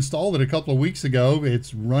since I've installed it a couple of weeks ago.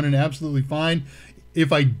 It's running absolutely fine.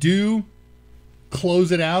 If I do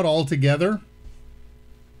close it out altogether,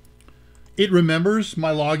 it remembers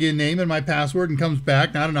my login name and my password and comes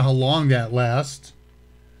back. Now, I don't know how long that lasts.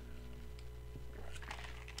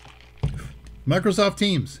 Microsoft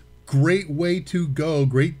Teams, great way to go,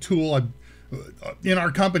 great tool. In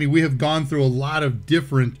our company, we have gone through a lot of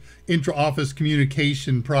different intra-office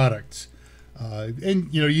communication products.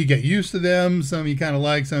 And, you know, you get used to them. Some you kind of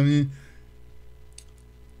like, some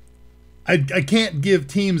I can't give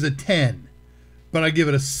Teams a 10, but I give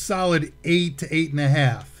it a solid 8 to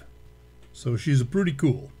 8.5. So she's pretty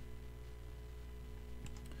cool.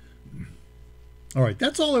 All right,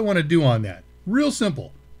 that's all I want to do on that. Real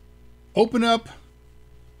simple. Open up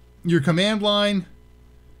your command line.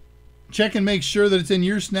 Check and make sure that it's in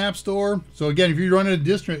your Snap store. So again, if you're running a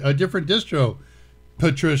different distro,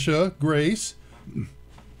 Patricia, Grace,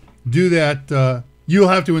 do that. You'll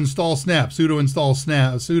have to install Snap, sudo install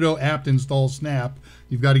Snap, sudo apt install Snap.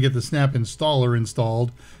 You've got to get the Snap installer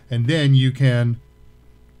installed, and then you can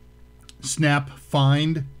Snap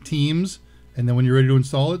find Teams, and then when you're ready to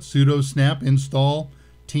install it, sudo snap install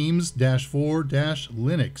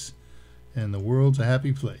Teams-4-Linux, and the world's a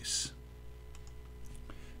happy place.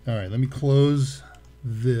 All right, let me close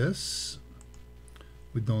this.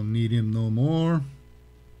 We don't need him no more.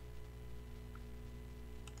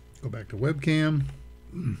 Go back to webcam.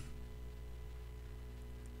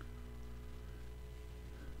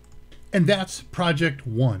 And that's project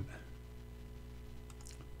 1.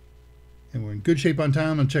 And we're in good shape on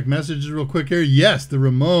time. I'm going to check messages real quick here. Yes, the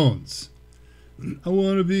Ramones. I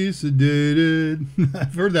want to be sedated.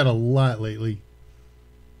 I've heard that a lot lately.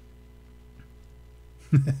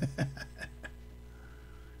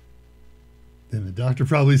 Then the doctor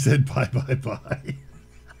probably said bye, bye, bye.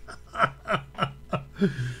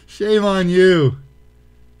 Shame on you.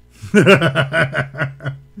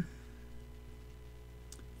 If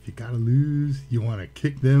you gotta lose, you want to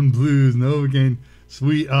kick them blues. No again.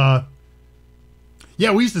 Sweet.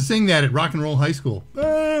 Yeah, we used to sing that at rock and roll high school.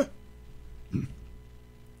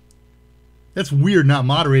 That's weird not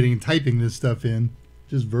moderating and typing this stuff in.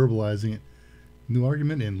 Just verbalizing it. New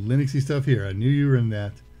argument and Linuxy stuff here. I knew you were in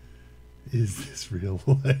that. Is this real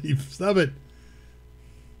life? Stop it.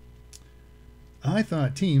 I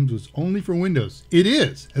thought Teams was only for Windows. It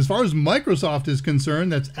is. As far as Microsoft is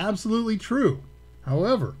concerned, that's absolutely true.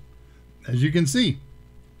 However, as you can see,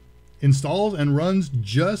 installs and runs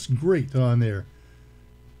just great on there.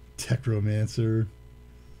 Techromancer.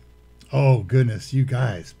 Oh, goodness, you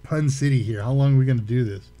guys. Pun City here. How long are we going to do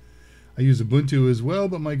this? I use Ubuntu as well,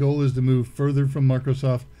 but my goal is to move further from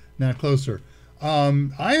Microsoft, not closer.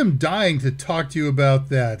 I am dying to talk to you about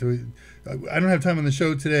that. I don't have time on the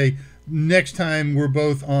show today. Next time we're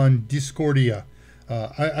both on Discordia.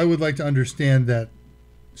 I would like to understand that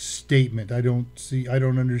statement. I don't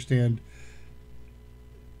understand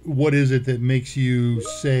what is it that makes you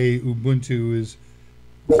say Ubuntu is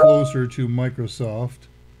closer to Microsoft.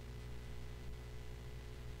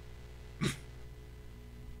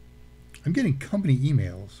 I'm getting company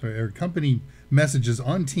emails or company messages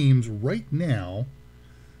on Teams right now.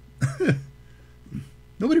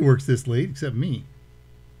 Nobody works this late except me.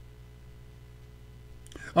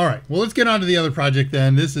 All right, well, let's get on to the other project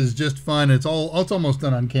then. This is just fun. It's almost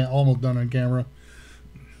done on camera.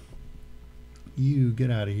 You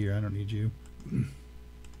get out of here. I don't need you.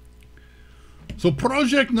 So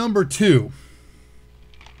project number 2.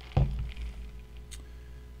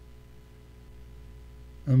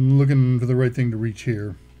 I'm looking for the right thing to reach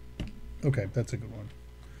here. Okay, that's a good one.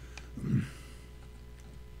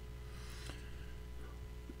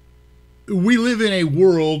 We live in a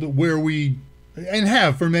world where we, and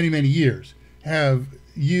have for many, many years, have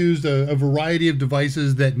used a variety of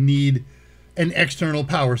devices that need an external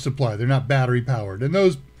power supply. They're not battery powered. And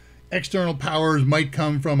those external powers might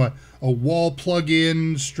come from a wall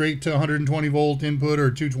plug-in straight to 120 volt input, or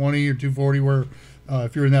 220 or 240, where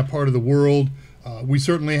if you're in that part of the world. We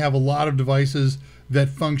certainly have a lot of devices that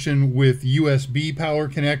function with USB power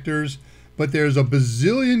connectors, but there's a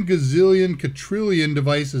bazillion, gazillion, quadrillion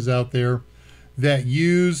devices out there that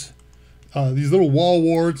use these little wall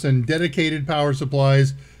warts and dedicated power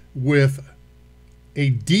supplies with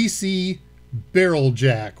a DC barrel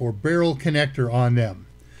jack or barrel connector on them.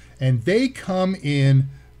 And they come in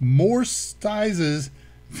more sizes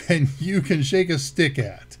than you can shake a stick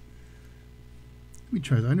at. Let me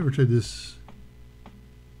try that. I never tried this.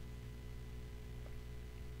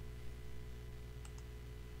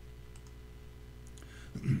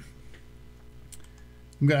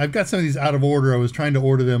 I've got some of these out of order. I was trying to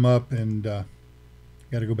order them up and got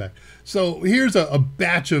to go back. So here's a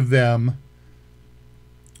batch of them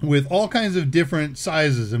with all kinds of different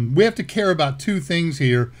sizes. And we have to care about two things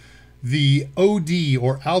here: the OD,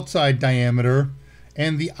 or outside diameter,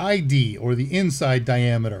 and the ID, or the inside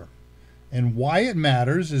diameter. And why it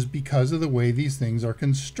matters is because of the way these things are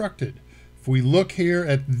constructed. If we look here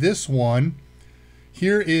at this one,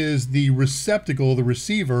 here is the receptacle, the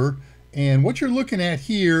receiver, and what you're looking at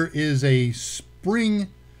here is a spring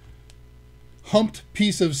humped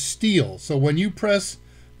piece of steel. So when you press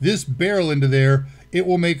this barrel into there, it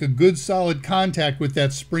will make a good solid contact with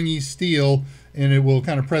that springy steel, and it will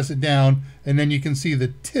kind of press it down, and then you can see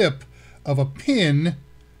the tip of a pin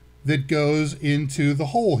that goes into the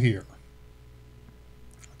hole here.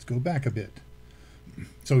 Let's go back a bit.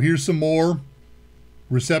 So here's some more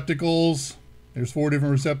receptacles. There's 4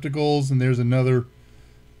 different receptacles, and there's another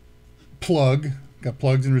plug. Got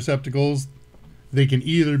plugs and receptacles. They can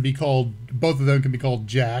either be called, both of them can be called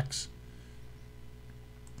jacks.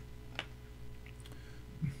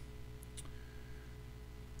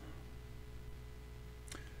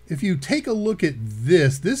 If you take a look at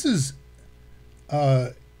this, this is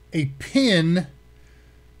a pin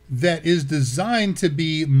that is designed to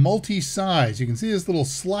be multi-size. You can see this little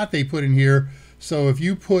slot they put in here. So if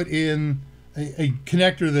you put in a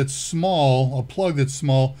connector that's small, a plug that's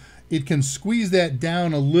small, it can squeeze that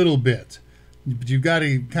down a little bit. But you've got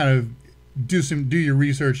to kind of do your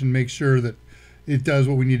research and make sure that it does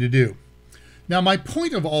what we need to do. Now, my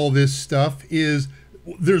point of all this stuff is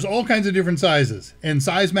there's all kinds of different sizes, and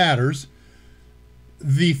size matters.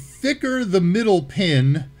 The thicker the middle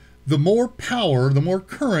pin, the more power, the more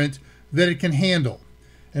current that it can handle.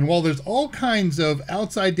 And while there's all kinds of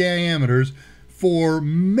outside diameters for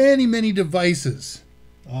many, many devices,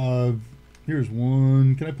 here's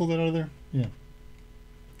one. Can I pull that out of there? Yeah.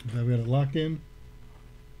 Have we got it locked in?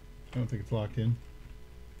 I don't think it's locked in.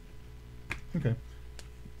 Okay.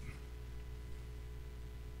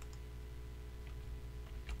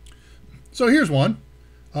 So here's one.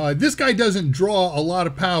 This guy doesn't draw a lot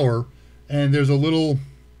of power, and there's a little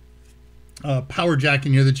power jack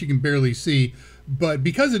in here that you can barely see. But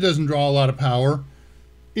because it doesn't draw a lot of power,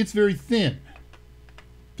 it's very thin.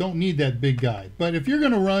 Don't need that big guy. But if you're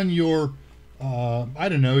going to run your, I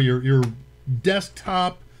don't know, your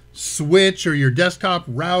desktop switch or your desktop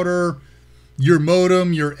router, your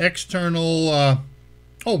modem, your external,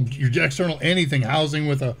 your external anything housing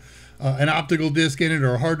with an optical disc in it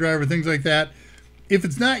or a hard drive or things like that, if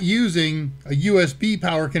it's not using a USB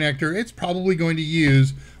power connector, it's probably going to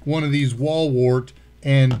use one of these wall wart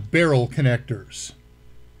and barrel connectors.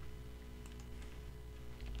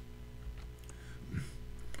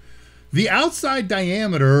 The outside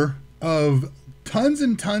diameter of tons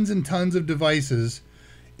and tons and tons of devices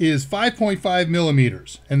is 5.5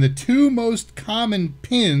 millimeters. And the two most common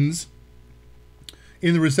pins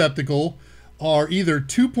in the receptacle are either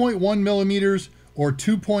 2.1 millimeters or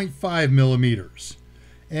 2.5 millimeters.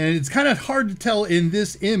 And it's kind of hard to tell in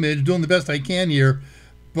this image, doing the best I can here,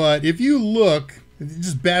 but if you look, it's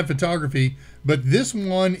just bad photography, but this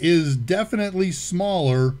one is definitely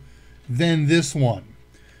smaller than this one.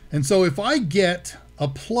 And so if I get a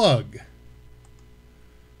plug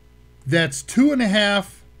that's 2.5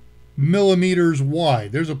 millimeters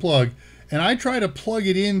wide, there's a plug, and I try to plug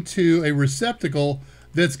it into a receptacle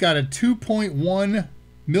that's got a 2.1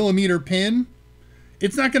 millimeter pin,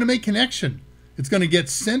 it's not going to make connection. It's going to get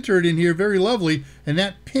centered in here very lovely, and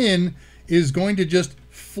that pin is going to just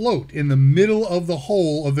float in the middle of the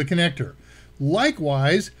hole of the connector.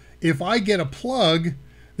 Likewise, if I get a plug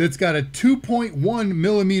that's got a 2.1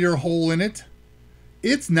 millimeter hole in it,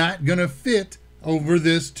 it's not going to fit over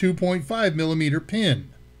this 2.5 millimeter pin.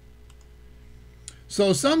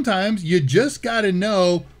 So sometimes you just got to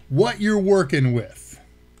know what you're working with.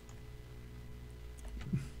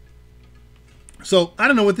 So I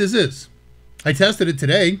don't know what this is. I tested it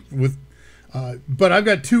today with, but I've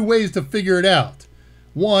got two ways to figure it out.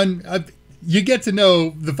 One, you get to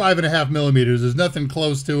know the 5.5 millimeters. There's nothing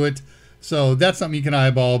close to it. So that's something you can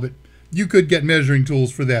eyeball, but you could get measuring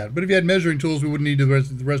tools for that. But if you had measuring tools, we wouldn't need the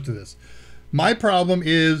rest of this. My problem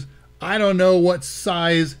is I don't know what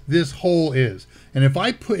size this hole is. And if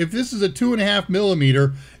this is a 2.5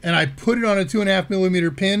 millimeter and I put it on a 2.5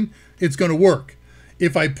 millimeter pin, it's going to work.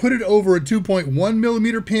 If I put it over a 2.1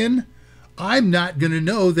 millimeter pin, I'm not going to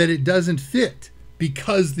know that it doesn't fit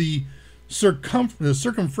because the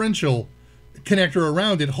circumferential connector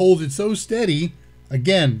around it holds it so steady.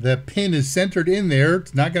 Again, the pin is centered in there.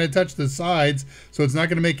 It's not going to touch the sides, so it's not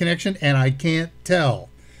going to make connection, and I can't tell.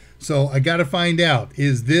 So I got to find out,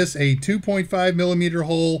 is this a 2.5 millimeter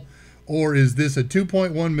hole or is this a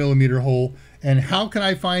 2.1 millimeter hole? And how can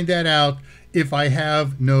I find that out if I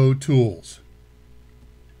have no tools?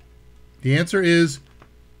 The answer is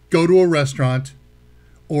go to a restaurant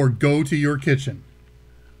or go to your kitchen.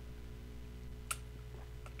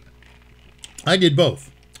 I did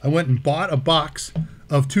both. I went and bought a box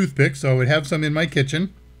of toothpicks so I would have some in my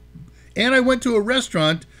kitchen. And I went to a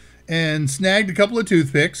restaurant and snagged a couple of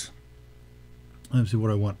toothpicks. Let's see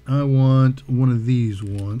what I want. I want one of these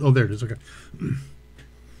ones. Oh, there it is. Okay.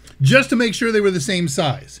 Just to make sure they were the same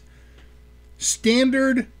size.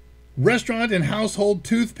 Standard restaurant and household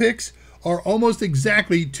toothpicks are almost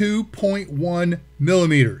exactly 2.1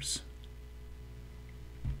 millimeters.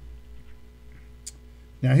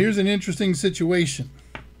 Now here's an interesting situation.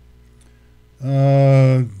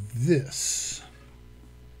 This.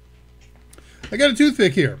 I got a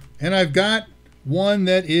toothpick here, and I've got one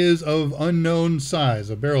that is of unknown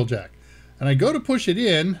size, a barrel jack. And I go to push it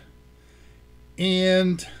in,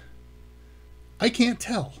 and I can't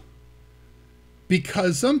tell.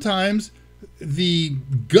 Because sometimes the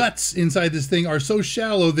guts inside this thing are so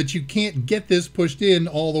shallow that you can't get this pushed in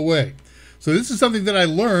all the way. So this is something that I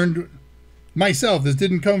learned myself. This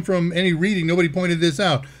didn't come from any reading. Nobody pointed this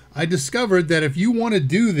out. I discovered that if you want to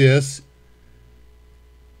do this,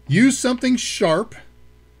 use something sharp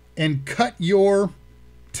and cut your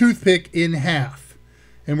toothpick in half.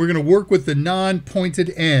 And we're going to work with the non-pointed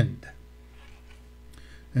end.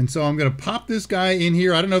 And so I'm going to pop this guy in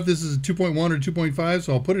here. I don't know if this is a 2.1 or 2.5,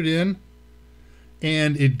 so I'll put it in.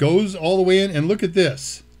 And it goes all the way in. And look at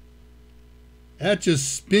this. That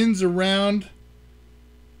just spins around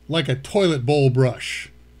like a toilet bowl brush.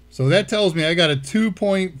 So that tells me I got a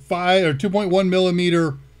 2.5 or 2.1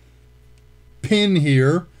 millimeter pin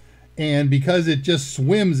here. And because it just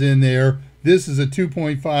swims in there, this is a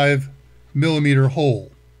 2.5 millimeter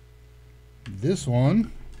hole. This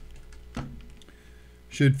one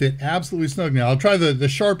should fit absolutely snug. Now I'll try the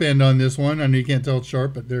sharp end on this one. I know you can't tell it's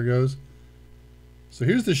sharp, but there it goes. So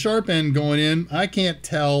here's the sharp end going in. I can't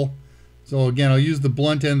tell. So again, I'll use the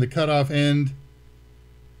blunt end, the cutoff end.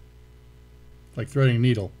 Like threading a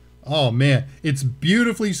needle. Oh man, it's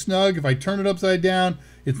beautifully snug. If I turn it upside down,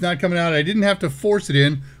 it's not coming out. I didn't have to force it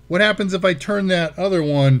in. What happens if I turn that other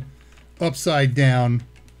one upside down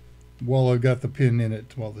while I've got the pin in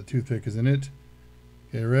it, while the toothpick is in it?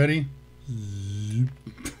 Okay, ready? Zoop.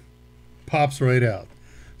 Pops right out.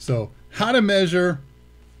 So how to measure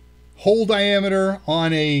hole diameter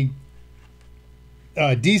on a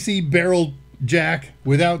DC barrel jack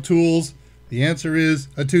without tools? The answer is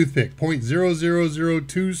a toothpick.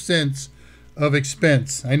 0.0002 cents of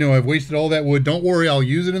expense. I know I've wasted all that wood. Don't worry, I'll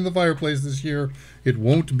use it in the fireplace this year. It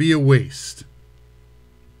won't be a waste.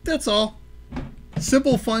 That's all.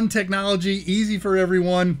 Simple, fun technology, easy for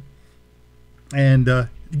everyone. And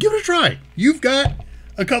give it a try. You've got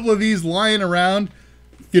a couple of these lying around.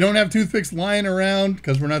 If you don't have toothpicks lying around,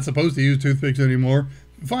 because we're not supposed to use toothpicks anymore,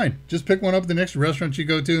 fine. Just pick one up at the next restaurant you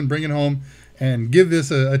go to and bring it home and give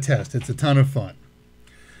this a test. It's a ton of fun.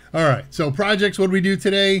 All right, so projects, what did we do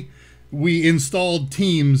today? We installed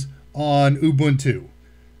Teams on Ubuntu.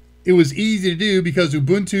 It was easy to do because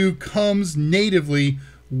Ubuntu comes natively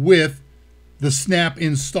with the Snap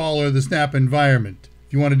installer, the Snap environment.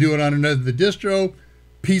 If you want to do it on another distro,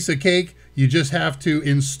 piece of cake. You just have to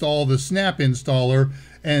install the Snap installer,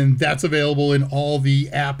 and that's available in all the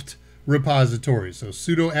apt repositories. So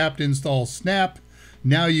sudo apt install snap.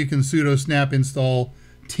 Now you can sudo snap install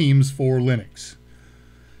Teams for Linux.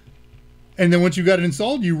 And then once you've got it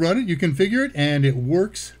installed, you run it, you configure it, and it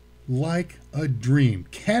works like a dream.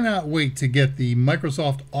 Cannot wait to get the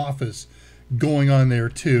Microsoft Office going on there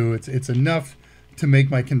too. It's enough to make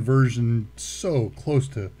my conversion so close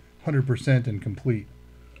to 100% and complete.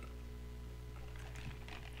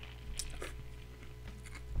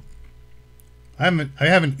 I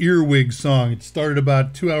have an earwig song. It started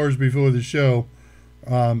about 2 hours before the show.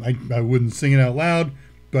 I wouldn't sing it out loud,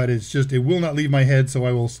 but it's just, it will not leave my head, so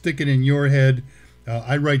I will stick it in your head.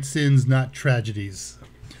 I write sins, not tragedies.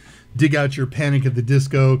 Dig out your Panic at the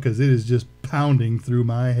Disco, because it is just pounding through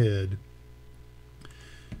my head.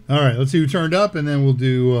 All right, let's see who turned up, and then we'll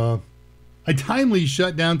do a timely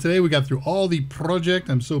shutdown today. We got through all the project.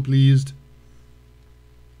 I'm so pleased.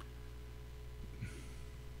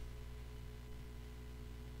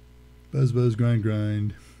 Buzz, buzz, grind,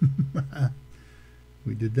 grind.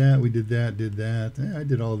 We did that, did that. I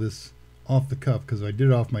did all this off the cuff, because if I did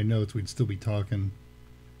it off my notes, we'd still be talking.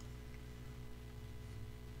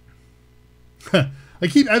 I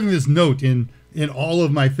keep having this note in all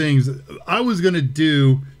of my things. I was going to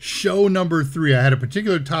do show number 3. I had a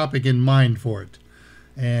particular topic in mind for it.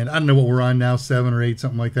 And I don't know what we're on now, 7 or 8,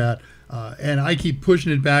 something like that. And I keep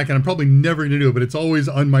pushing it back, and I'm probably never going to do it, but it's always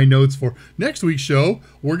on my notes for next week's show.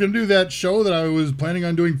 We're going to do that show that I was planning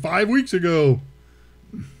on doing 5 weeks ago.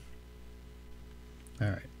 All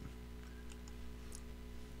right.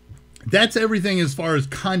 That's everything as far as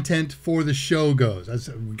content for the show goes.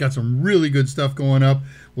 We've got some really good stuff going up.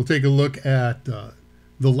 We'll take a look at the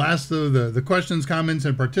last of the questions, comments,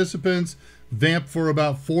 and participants. Vamp for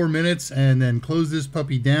about 4 minutes and then close this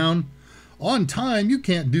puppy down. On time, you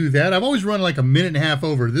can't do that. I've always run like a minute and a half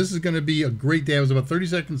over. This is going to be a great day. I was about 30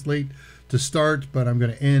 seconds late to start, but I'm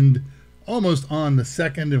going to end almost on the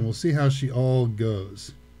second, and we'll see how she all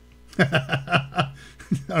goes.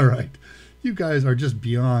 All right. You guys are just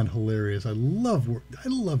beyond hilarious. I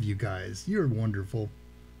love you guys. You're wonderful.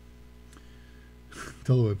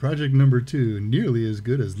 Tell project number 2, nearly as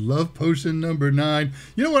good as Love Potion number 9.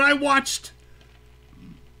 You know what I watched?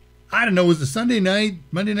 I don't know, was it Sunday night,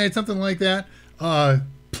 Monday night, something like that?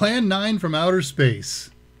 Plan 9 from Outer Space.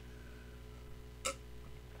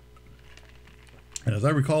 And as I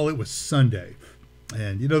recall, it was Sunday.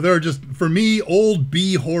 And, you know, there are just, for me, old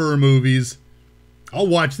B horror movies. I'll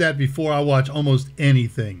watch that before I watch almost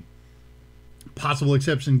anything. Possible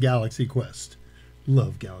exception, Galaxy Quest.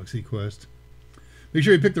 Love Galaxy Quest. Make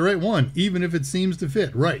sure you pick the right one, even if it seems to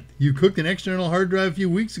fit. Right. You cooked an external hard drive a few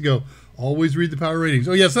weeks ago. Always read the power ratings.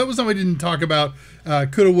 Oh, yes, that was something I didn't talk about.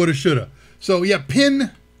 Coulda, woulda, shoulda. So, yeah,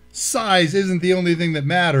 pin size isn't the only thing that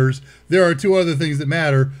matters. There are 2 other things that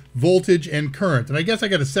matter, voltage and current. And I guess I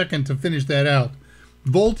got a second to finish that out.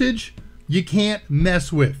 Voltage, you can't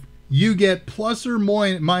mess with. You get plus or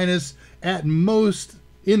minus at most,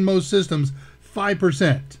 in most systems,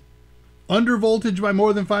 5%. Under voltage by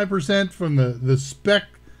more than 5% from the spec,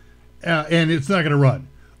 and it's not going to run.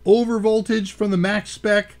 Over voltage from the max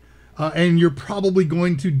spec, and you're probably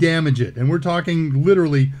going to damage it. And we're talking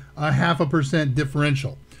literally a 0.5%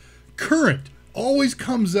 differential. Current always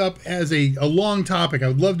comes up as a long topic. I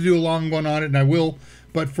would love to do a long one on it, and I will.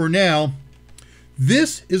 But for now,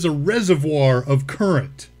 this is a reservoir of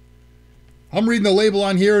current. I'm reading the label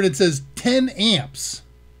on here, and it says 10 amps.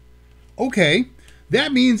 Okay,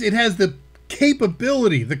 that means it has the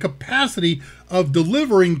capability, the capacity of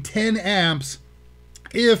delivering 10 amps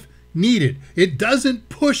if needed. It doesn't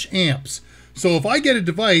push amps. So if I get a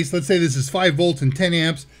device, let's say this is 5 volts and 10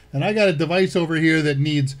 amps, and I got a device over here that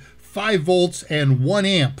needs 5 volts and 1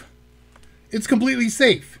 amp, it's completely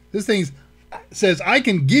safe. This thing says, I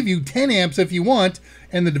can give you 10 amps if you want,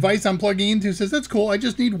 and the device I'm plugging into says, that's cool, I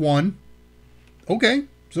just need 1. Okay,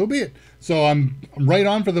 so be it. So I'm right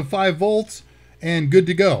on for the 5 volts and good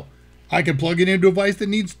to go. I can plug it into a device that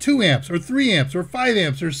needs 2 amps or 3 amps or 5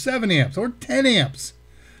 amps or 7 amps or 10 amps.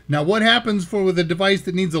 Now what happens with a device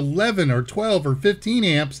that needs 11 or 12 or 15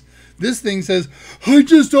 amps? This thing says, I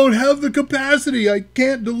just don't have the capacity. I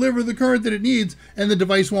can't deliver the current that it needs, and the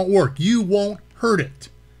device won't work. You won't hurt it.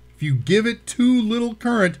 If you give it too little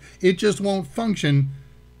current, it just won't function,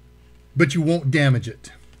 but you won't damage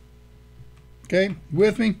it. Okay,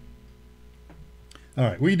 with me? All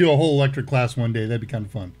right, we can do a whole electric class one day. That'd be kind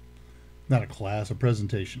of fun. Not a class, a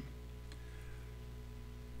presentation.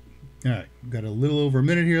 All right, got a little over a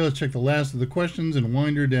minute here. Let's check the last of the questions and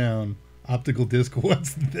wind her down. Optical disc,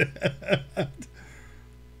 what's that?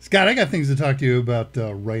 Scott, I got things to talk to you about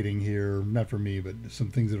writing here. Not for me, but some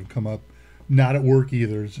things that have come up. Not at work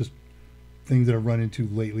either. It's just things that I've run into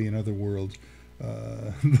lately in other worlds.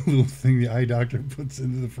 The little thing the eye doctor puts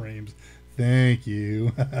into the frames. Thank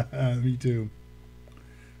you. Me too.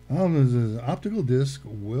 This is optical disc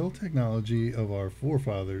will technology of our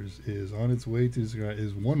forefathers is on its way to describe,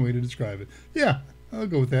 is one way to describe it. Yeah, I'll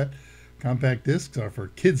go with that. Compact discs are for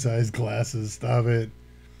kid-sized glasses. Stop it.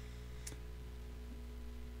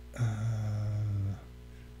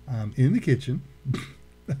 I'm in the kitchen.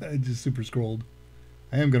 I just super scrolled.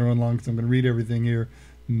 I am going to run long because I'm going to read everything here.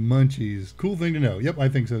 Munchies. Cool thing to know. Yep, I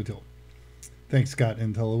think so too. Thanks, Scott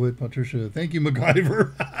and Telewit. Patricia, thank you,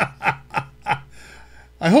 MacGyver.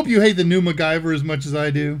 I hope you hate the new MacGyver as much as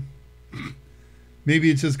I do.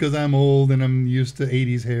 Maybe it's just because I'm old and I'm used to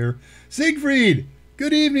 80s hair. Siegfried,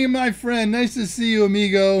 good evening, my friend. Nice to see you,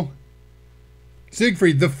 amigo.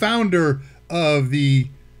 Siegfried, the founder of the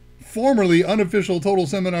formerly unofficial Total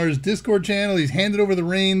Seminars Discord channel. He's handed over the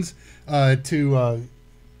reins to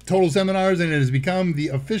Total Seminars, and it has become the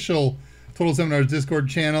official Total Seminars Discord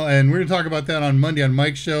channel. And we're going to talk about that on Monday on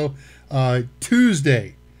Mike's show.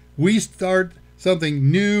 Tuesday, we start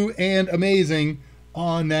something new and amazing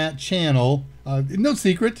on that channel. No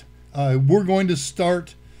secret, we're going to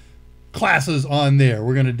start classes on there.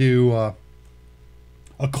 We're going to do a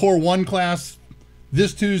Core 1 class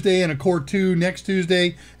this Tuesday, and a Core 2 next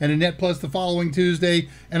Tuesday, and a Net Plus the following Tuesday,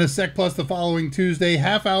 and a Sec Plus the following Tuesday.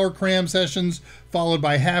 Half-hour cram sessions followed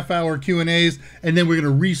by half-hour Q&As, and then we're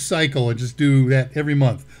going to recycle and just do that every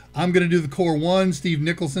month. I'm going to do the Core 1. Steve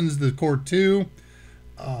Nicholson's the Core 2.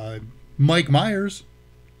 Mike Myers,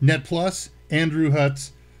 Net Plus. Andrew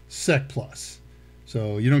Hutt's Sec Plus.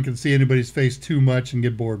 So you don't get to see anybody's face too much and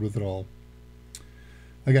get bored with it all.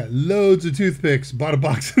 I got loads of toothpicks. Bought a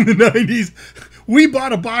box in the 90s. We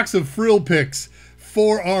bought a box of Frill picks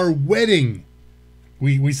for our wedding.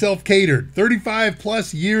 We self-catered 35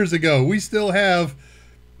 plus years ago. We still have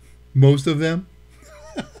most of them.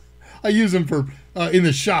 I use them for in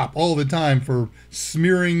the shop all the time for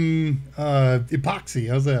smearing epoxy.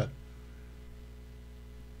 How's that?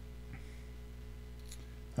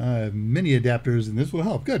 Many adapters, and this will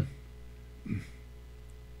help. Good.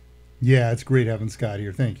 Yeah, it's great having Scott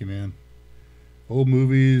here. Thank you, man. Old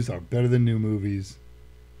movies are better than new movies.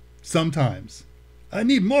 Sometimes. I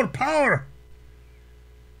need more power.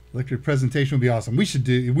 Electric presentation would be awesome. We should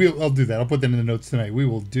do. I'll do that. I'll put that in the notes tonight. We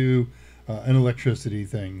will do an electricity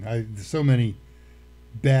thing. There's so many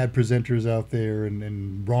bad presenters out there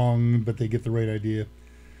and wrong, but they get the right idea.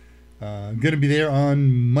 I'm going to be there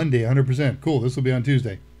on Monday, 100%. Cool. This will be on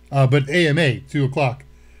Tuesday. But AMA, 2 o'clock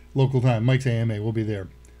local time. Mike's AMA. We'll be there.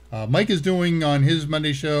 Mike is doing on his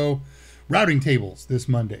Monday show routing tables this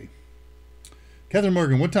Monday. Catherine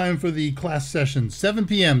Morgan, what time for the class session? 7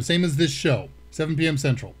 p.m., same as this show. 7 p.m.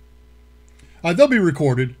 Central. They'll be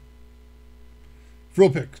recorded. Frill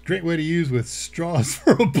picks, great way to use with straws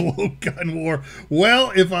for a blowgun war.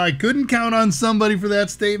 Well, if I couldn't count on somebody for that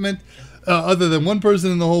statement, other than one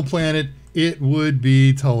person in the whole planet, it would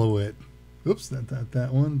be Tullowit. Oops, that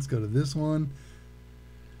one. Let's go to this one.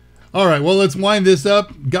 All right, well, let's wind this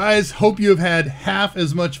up. Guys, hope you have had half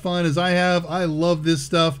as much fun as I have. I love this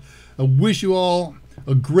stuff. I wish you all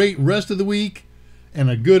a great rest of the week and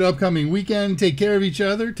a good upcoming weekend. Take care of each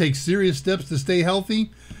other. Take serious steps to stay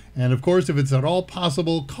healthy. And, of course, if it's at all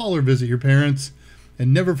possible, call or visit your parents.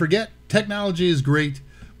 And never forget, technology is great,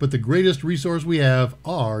 but the greatest resource we have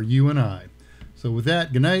are you and I. So with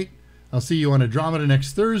that, good night. I'll see you on ADRAMADA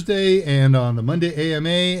next Thursday and on the Monday AMA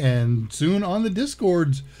and soon on the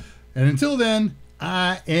Discords. And until then,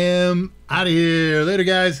 I am out of here. Later,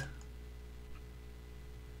 guys.